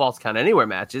 We saw Falls Count Anywhere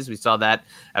matches. We saw that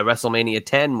at WrestleMania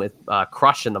 10 with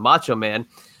Crush and the Macho Man,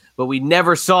 but we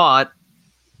never saw it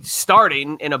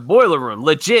starting in a boiler room,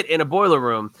 legit in a boiler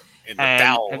room. In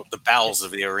the bowels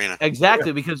of the arena.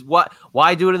 Exactly, because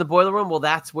why do it in the boiler room? Well,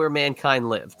 that's where Mankind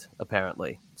lived,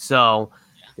 apparently. So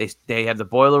they have the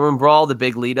Boiler Room Brawl, the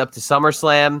big lead up to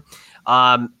SummerSlam.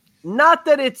 Not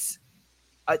that it's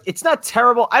not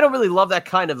terrible. I don't really love that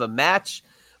kind of a match,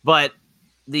 but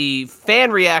the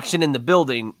fan reaction in the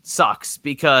building sucks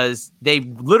because they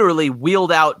literally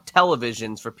wheeled out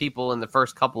televisions for people in the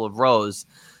first couple of rows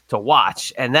to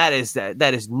watch, and that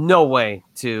is no way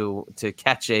to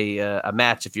catch a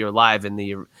match if you're live in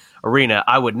the arena.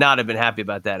 I would not have been happy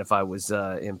about that if I was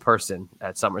in person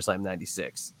at SummerSlam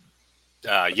 '96.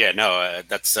 That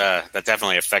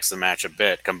definitely affects the match a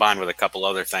bit, combined with a couple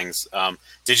other things.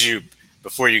 Did you,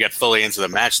 before you get fully into the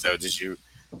match though, did you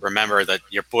remember that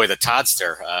your boy the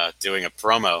Toddster doing a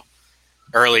promo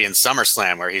early in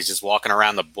SummerSlam where he's just walking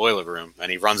around the boiler room and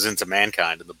he runs into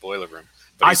Mankind in the boiler room?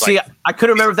 I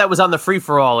couldn't remember if that was on the free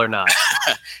for all or not.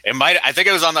 I think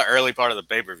it was on the early part of the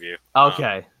pay-per-view.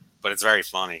 Okay. But it's very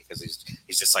funny because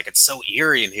he's just like, it's so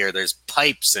eerie in here. There's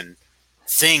pipes and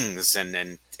things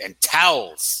and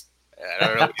towels. I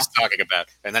don't know what he's talking about.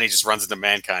 And then he just runs into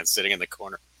Mankind sitting in the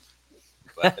corner.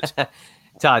 But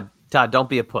Todd, don't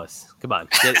be a puss. Come on,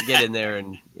 get in there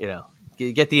and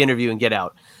get the interview and get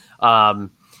out.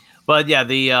 But yeah,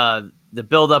 the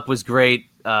build up was great.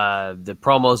 The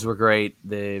promos were great.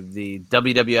 The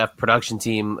WWF production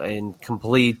team in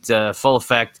complete full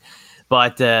effect.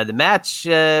 But the match,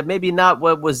 maybe not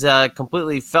what was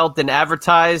completely felt and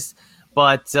advertised,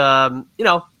 but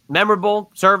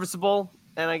memorable, serviceable.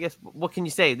 And I guess what can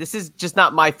you say? This is just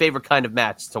not my favorite kind of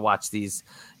match to watch these,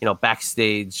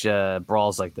 backstage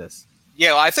brawls like this.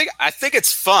 Yeah, well, I think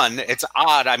it's fun. It's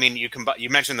odd. I mean, you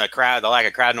mentioned the lack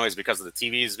of crowd noise because of the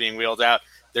TVs being wheeled out.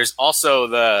 There's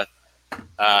also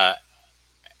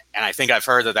and I think I've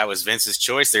heard that was Vince's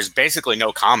choice. There's basically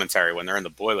no commentary when they're in the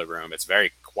boiler room. It's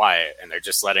very quiet, and they're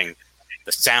just letting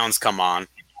the sounds come on,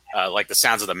 like the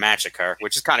sounds of the match occur,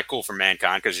 which is kind of cool for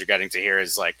Mankind because you're getting to hear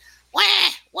his like wah,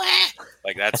 wah,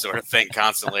 like that sort of thing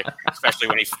constantly, especially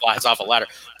when he flies off a ladder.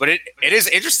 But it is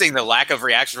interesting the lack of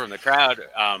reaction from the crowd.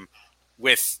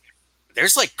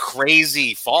 There's like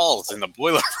crazy falls in the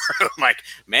boiler room. Like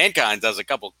Mankind does a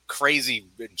couple crazy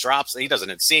drops. He does an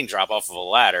insane drop off of a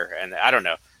ladder, and I don't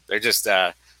know. They're just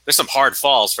there's some hard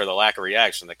falls for the lack of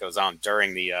reaction that goes on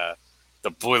during the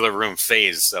boiler room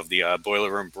phase of the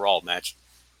Boiler Room Brawl match.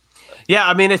 Yeah,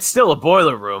 I mean it's still a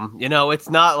boiler room. It's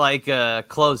not like a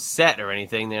closed set or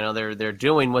anything. They're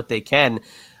doing what they can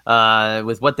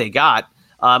with what they got.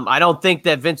 I don't think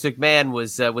that Vince McMahon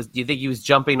was. Do you think he was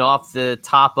jumping off the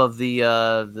top of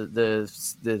the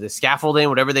scaffolding,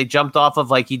 whatever they jumped off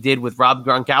of, like he did with Rob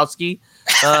Gronkowski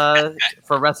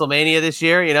for WrestleMania this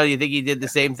year? You think he did the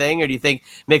same thing, or do you think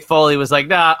Mick Foley was like,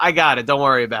 "Nah, I got it. Don't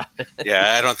worry about it."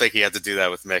 Yeah, I don't think he had to do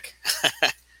that with Mick.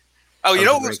 Oh,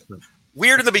 what was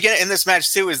weird in the beginning in this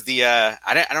match too is the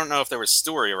I don't know if there was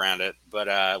story around it, but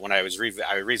when I was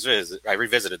I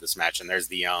revisited this match, and there's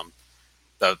the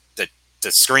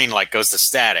screen like goes to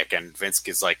static, and Vince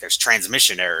gets like there's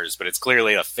transmission errors, but it's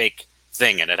clearly a fake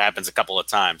thing, and it happens a couple of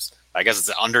times. I guess it's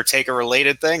an Undertaker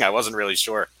related thing. I wasn't really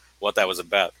sure what that was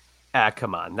about.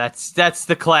 Come on, that's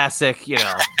the classic,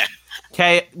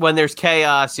 when there's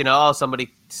chaos,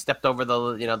 somebody stepped over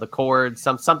the cord,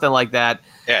 something like that.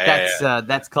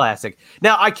 That's classic.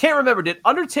 Now I can't remember. Did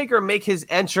Undertaker make his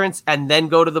entrance and then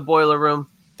go to the boiler room?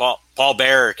 Paul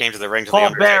Bearer came to the ring.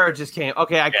 Paul Bearer just came.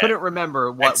 Okay, I couldn't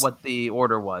remember what the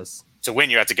order was. To win,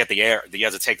 you have to get the air. You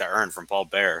have to take the urn from Paul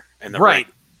Bearer in the ring.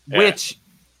 Right,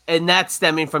 and that's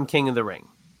stemming from King of the Ring.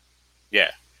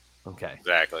 Yeah. Okay.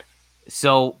 Exactly.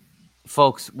 So,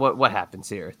 folks, what happens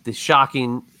here? The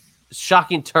shocking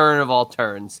turn of all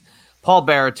turns. Paul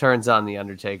Bearer turns on the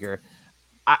Undertaker.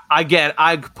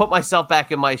 I put myself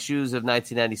back in my shoes of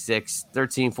 1996,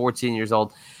 13, 14 years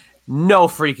old. No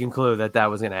freaking clue that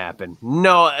was going to happen.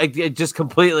 No, just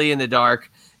completely in the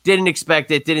dark. Didn't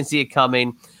expect it. Didn't see it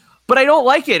coming. But I don't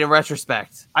like it in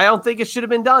retrospect. I don't think it should have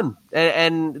been done.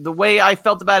 And the way I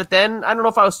felt about it then, I don't know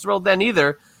if I was thrilled then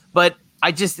either. But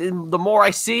the more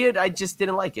I see it, I just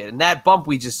didn't like it. And that bump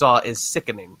we just saw is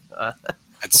sickening.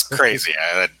 That's crazy.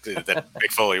 That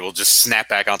Mick Foley will just snap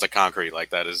back onto concrete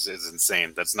like that is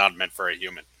insane. That's not meant for a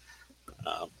human.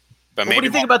 But maybe what do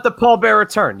you think about the Paul Bearer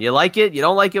turn? You like it? You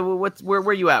don't like it? Where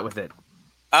are you at with it?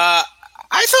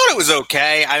 I thought it was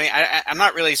okay. I mean, I'm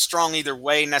not really strong either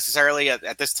way necessarily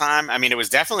at this time. I mean, it was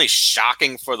definitely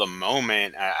shocking for the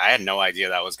moment. I had no idea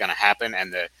that was going to happen.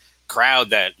 And the crowd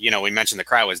that, we mentioned the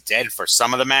crowd was dead for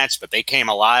some of the match, but they came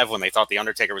alive when they thought The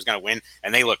Undertaker was going to win.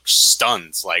 And they looked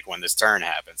stunned, like, when this turn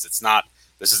happens.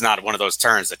 This is not one of those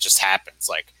turns that just happens.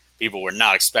 Like, people were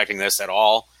not expecting this at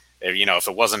all. If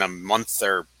it wasn't a month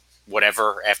or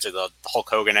whatever after the Hulk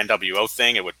Hogan NWO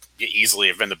thing, it would easily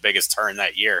have been the biggest turn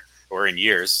that year. Or in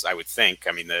years, I would think.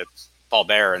 I mean, the Paul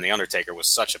Bearer and The Undertaker was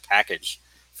such a package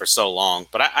for so long.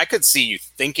 But I could see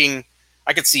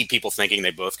people thinking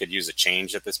they both could use a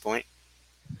change at this point.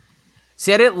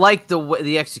 See, I didn't like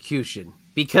the execution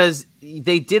because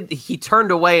he turned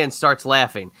away and starts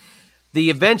laughing. The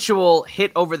eventual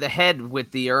hit over the head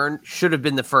with the urn should have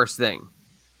been the first thing.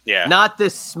 Yeah. Not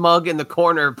this smug in the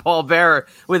corner, Paul Bearer,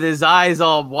 with his eyes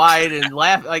all wide and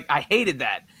laugh. Like, I hated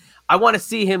that. I want to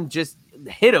see him just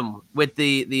hit him with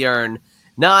the urn,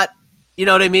 not, you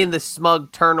know what I mean, the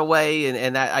smug turn away,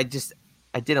 and I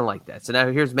didn't like that. So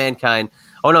now here's Mankind.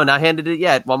 Oh no, not handed it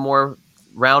yet. One more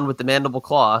round with the mandible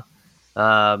claw.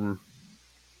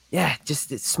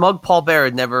 Just smug Paul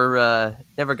Bearer never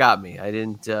got me. I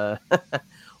didn't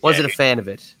wasn't a fan of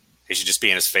it. He should just be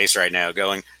in his face right now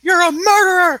going, "You're a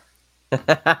murderer."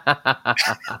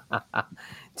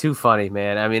 Too funny,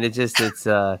 man. I mean,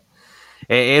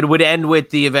 it would end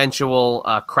with the eventual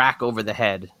crack over the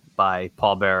head by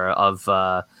Paul Bearer of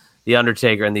The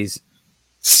Undertaker and these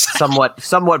somewhat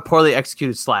poorly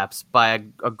executed slaps by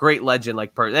a great legend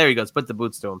like there he goes, put the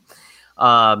boots to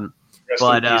him.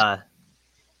 Yeah,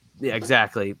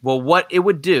 exactly. Well, what it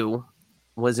would do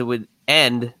was it would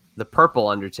end the purple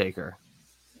Undertaker,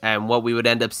 and what we would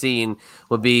end up seeing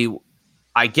would be,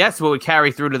 I guess, what would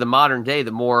carry through to the modern day,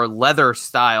 the more leather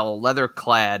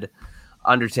clad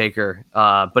Undertaker,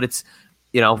 but it's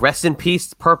rest in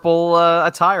peace purple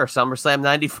attire, SummerSlam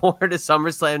 94 to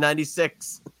SummerSlam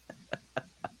 96.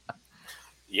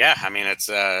 Yeah, I mean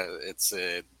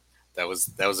that was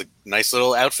a nice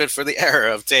little outfit for the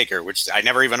era of Taker, which I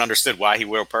never even understood why he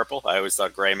wore purple. I always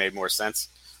thought gray made more sense.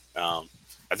 I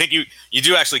think you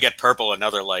do actually get purple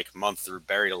another month through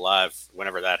Buried Alive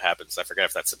whenever that happens. I forget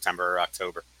if that's September or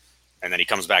October, and then he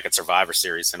comes back at Survivor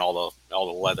Series and all the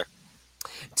leather.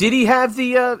 Did he have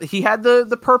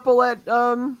the purple at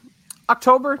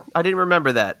October? I didn't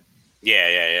remember that.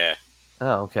 Yeah.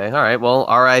 Oh, okay. All right. Well,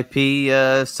 R.I.P.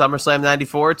 SummerSlam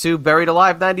 94 to Buried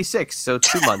Alive 96. So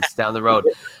 2 months down the road.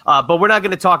 But we're not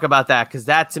going to talk about that because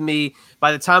that, to me,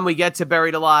 by the time we get to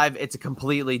Buried Alive, it's a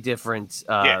completely different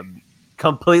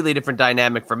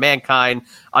dynamic for Mankind,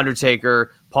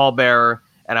 Undertaker, Paul Bearer,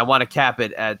 and I want to cap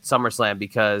it at SummerSlam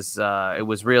because it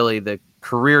was really the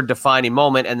career-defining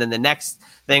moment. And then the next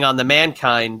thing on the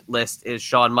Mankind list is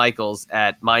Shawn Michaels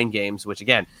at Mind Games, which,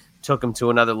 again, took him to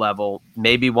another level,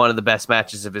 maybe one of the best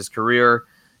matches of his career,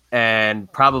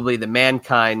 and probably the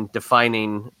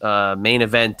Mankind-defining main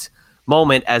event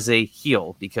moment as a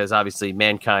heel, because obviously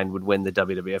Mankind would win the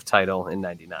WWF title in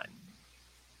 99.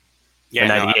 Yeah,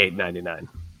 98, 99.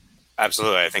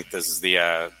 Absolutely. I think this is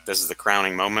the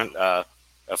crowning moment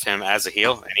of him as a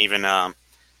heel, and even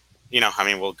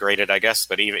we'll grade it, I guess,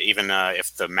 but even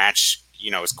if the match,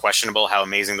 is questionable how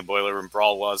amazing the Boiler Room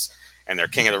Brawl was, and their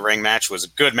King of the Ring match was a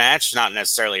good match, not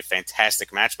necessarily a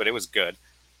fantastic match, but it was good.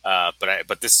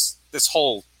 But this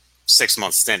whole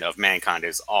 6-month stint of Mankind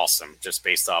is awesome, just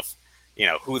based off,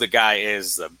 who the guy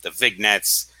is, the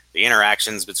vignettes, the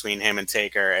interactions between him and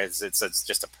Taker. It's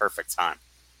just a perfect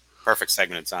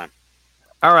segment of time.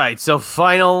 All right, so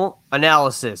final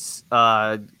analysis.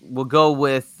 We'll go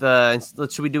with,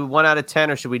 should we do 1 out of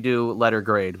 10 or should we do letter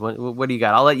grade? What do you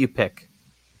got? I'll let you pick.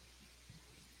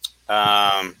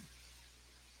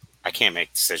 I can't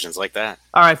make decisions like that.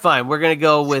 All right, fine. We're going to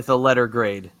go with a letter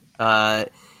grade. We're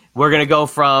going to go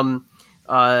from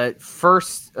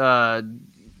first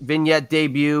vignette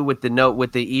debut with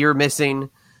the ear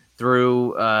missing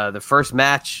through the first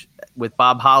match with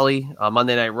Bob Holly on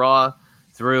Monday Night Raw,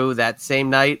 through that same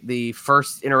night, the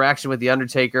first interaction with The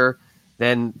Undertaker,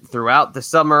 then throughout the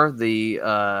summer, the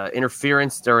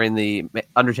interference during the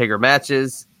Undertaker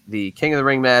matches, the King of the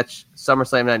Ring match,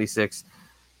 SummerSlam 96.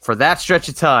 For that stretch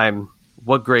of time,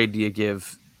 what grade do you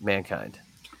give Mankind?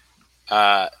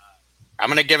 I'm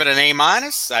going to give it an A-.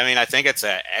 I mean, I think it's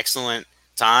an excellent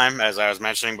time, as I was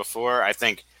mentioning before. I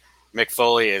think Mick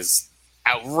Foley is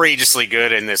outrageously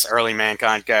good in this early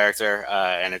Mankind character,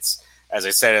 and it's, as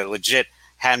I said, it legit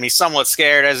had me somewhat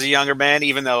scared as a younger man,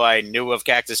 even though I knew of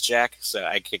Cactus Jack, so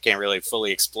I can't really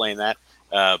fully explain that.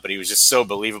 But he was just so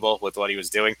believable with what he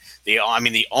was doing. The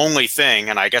only thing,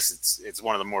 and I guess it's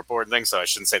one of the more important things, so I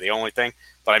shouldn't say the only thing,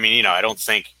 but I mean, you know, I don't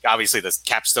think, obviously, the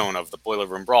capstone of the Boiler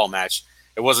Room Brawl match,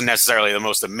 it wasn't necessarily the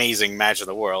most amazing match in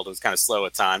the world. It was kind of slow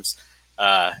at times,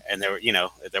 and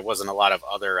there wasn't a lot of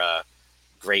other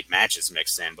great matches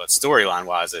mixed in, but storyline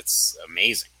wise, it's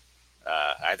amazing.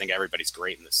 I think everybody's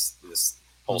great in this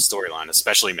whole storyline,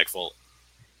 especially Mick Foley.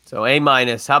 So A-.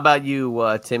 How about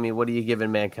you, Timmy? What are you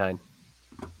giving Mankind?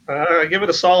 I give it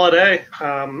a solid A.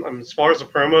 As far as the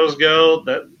promos go,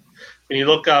 that when you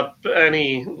look up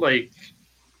any like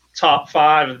top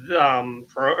 5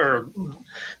 or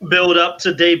build up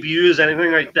to debuts,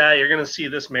 anything like that, you're going to see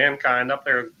this Mankind up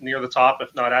there near the top,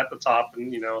 if not at the top.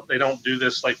 And, you know, they don't do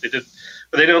this like they did,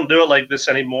 but they don't do it like this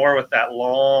anymore with that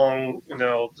long, you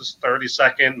know, just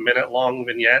 30-second, minute-long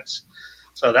vignettes.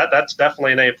 So that's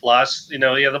definitely an A+. You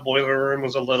know, yeah, the Boiler Room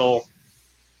was a little,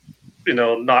 you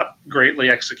know, not greatly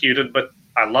executed, but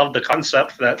I love the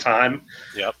concept for that time.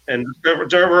 Yep. And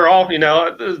overall, you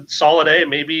know, solid A,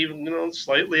 maybe even, you know,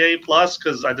 slightly A+,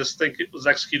 because I just think it was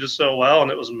executed so well,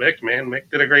 and it was Mick, man. Mick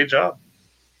did a great job.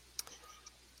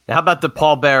 How about the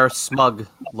Paul Bearer smug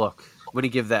look? What do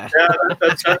you give that? Yeah,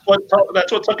 that's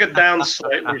what took it down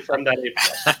slightly from that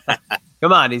A+.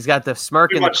 Come on, he's got the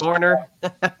smirk in the corner.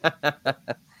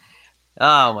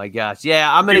 Oh my gosh!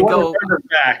 Yeah, I'm gonna go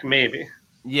back maybe.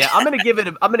 Yeah, I'm gonna give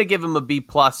him a B+.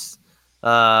 Always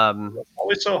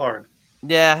so hard.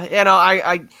 Yeah, you know,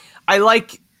 I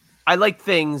like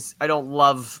things. I don't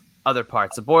love other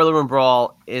parts. The Boiler Room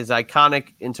Brawl is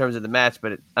iconic in terms of the match,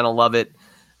 but I don't love it.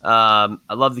 I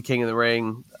love the King of the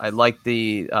Ring. I like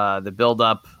the build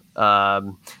up.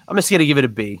 I'm just gonna give it a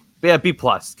B. Yeah, B+,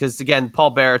 because again,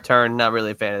 Paul Bearer turn, not really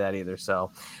a fan of that either.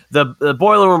 So the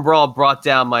Boiler Room Brawl brought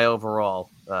down my overall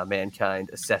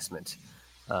Mankind assessment.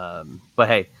 But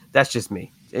hey, that's just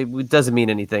me. It doesn't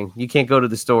mean anything. You can't go to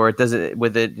the store. It's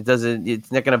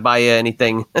not going to buy you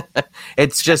anything.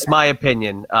 It's just my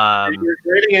opinion. You're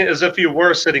rating it as if you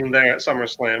were sitting there at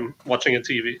SummerSlam watching a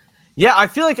TV. Yeah, I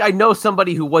feel like I know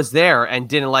somebody who was there and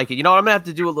didn't like it. You know, I'm going to have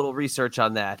to do a little research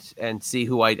on that and see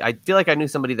who I feel like I knew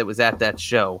somebody that was at that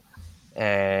show.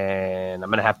 And I'm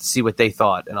going to have to see what they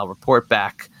thought, and I'll report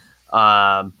back.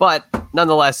 But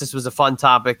nonetheless, this was a fun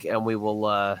topic, and we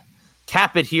will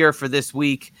cap it here for this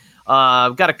week.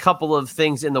 I've got a couple of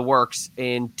things in the works.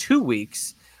 In 2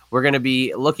 weeks, we're going to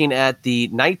be looking at the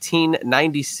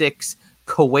 1996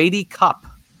 Kuwaiti Cup.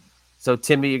 So,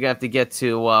 Timmy, you're going to have to get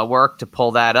to work to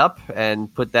pull that up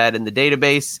and put that in the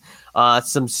database.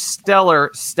 Some stellar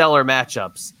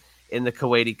matchups in the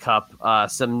Kuwaiti Cup.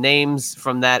 Some names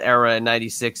from that era in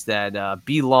 96 that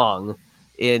belong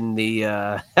in the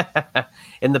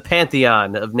in the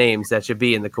pantheon of names that should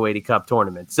be in the Kuwaiti Cup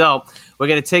tournament. So we're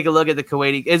going to take a look at the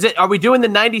Kuwaiti. Are we doing the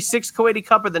 96 Kuwaiti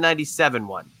Cup or the 97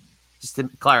 one? Just to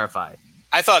clarify.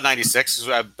 I thought 96,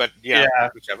 but yeah,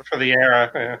 whichever. For the era.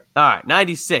 Yeah. All right,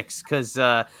 96, because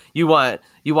you want.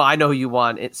 I know who you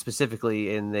want it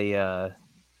specifically in the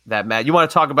that match. You want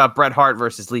to talk about Bret Hart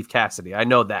versus Leif Cassidy. I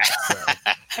know that. So.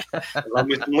 Love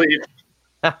me some Leif.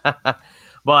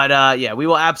 But yeah, we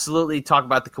will absolutely talk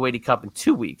about the Kuwaiti Cup in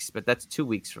 2 weeks. But that's 2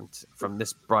 weeks from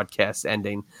this broadcast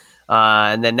ending,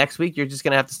 and then next week you're just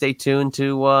gonna have to stay tuned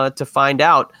to find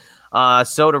out.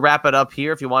 So to wrap it up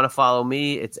here, if you want to follow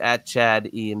me, it's at Chad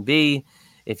EMB.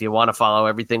 If you want to follow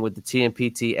everything with the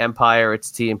TMPT Empire, it's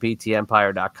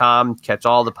tmptempire.com. Catch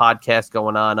all the podcasts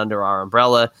going on under our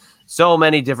umbrella. So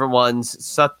many different ones.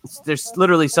 So, there's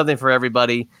literally something for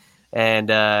everybody. And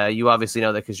you obviously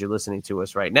know that because you're listening to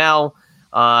us right now.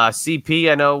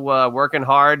 CP, I know, working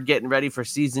hard, getting ready for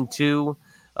season 2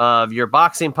 of your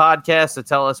boxing podcast. So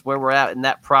tell us where we're at in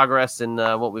that progress and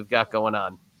what we've got going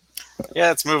on.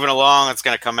 Yeah, it's moving along. It's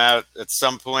going to come out at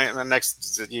some point in the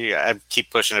next. I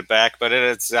keep pushing it back, but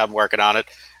I'm working on it.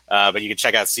 But you can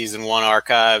check out season 1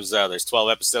 archives. There's 12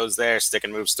 episodes there. Stick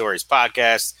and Move Stories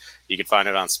podcast. You can find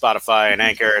it on Spotify and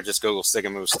Anchor. Just Google Stick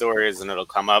and Move Stories, and it'll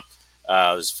come up.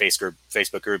 There's a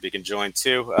Facebook group you can join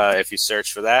too if you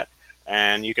search for that.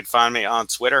 And you can find me on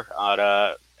Twitter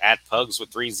at Pugs with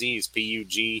 3 Z's,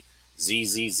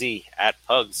 PUGZZZ at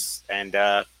Pugs. And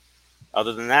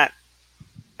other than that,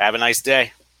 have a nice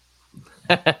day.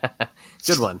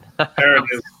 Good one. There it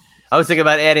is. I was thinking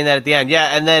about adding that at the end.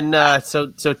 Yeah, and then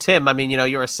so Tim, I mean,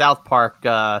 you're a South Park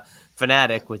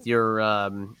fanatic with your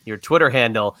Twitter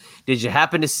handle. Did you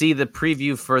happen to see the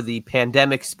preview for the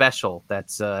pandemic special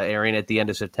that's airing at the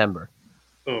end of September?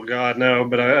 Oh God, no!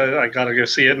 But I gotta go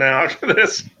see it now after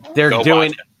this. They're Go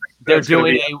doing watch it. they're That's gonna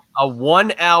doing be- a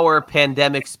 1 hour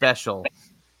pandemic special.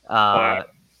 Wow.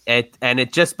 And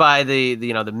it just by the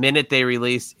minute they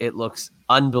release, it looks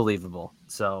unbelievable.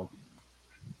 So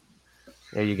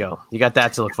there you go. You got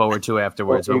that to look forward to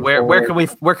afterwards. But where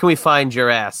can we find your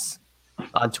ass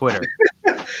on Twitter?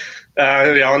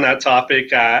 On that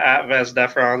topic, at Vaz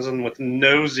Defronson with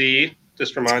no Z.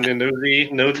 Just remind you, no Z,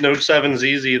 no 7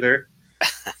 Z's either.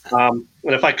 And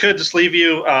if I could just leave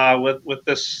you with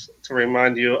this to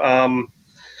remind you, in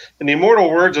the immortal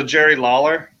words of Jerry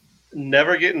Lawler,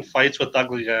 never get in fights with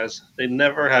ugly guys. They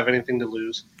never have anything to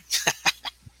lose.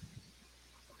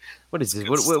 What is this?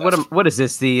 What is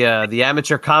this? The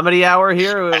amateur comedy hour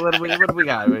here? What do we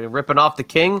got? Are we ripping off the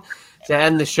king to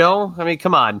end the show? I mean,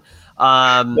 come on.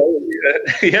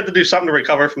 He had to do something to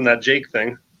recover from that Jake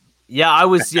thing. Yeah, I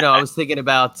was thinking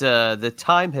about the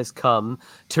time has come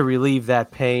to relieve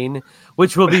that pain,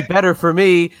 which will be better for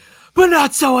me, but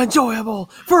not so enjoyable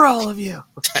for all of you.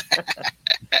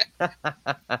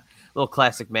 Little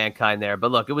classic Mankind there.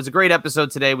 But look, it was a great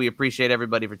episode today. We appreciate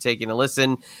everybody for taking a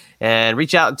listen, and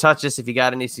reach out and touch us if you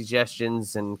got any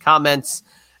suggestions and comments.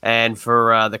 And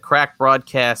for the Crack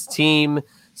Broadcast team,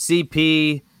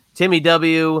 CP, Timmy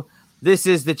W, this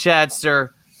is the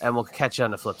Chadster, and we'll catch you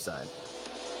on the flip side.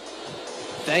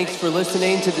 Thanks for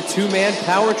listening to the two-man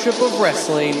power trip of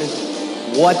wrestling.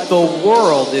 What the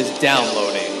world is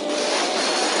downloading.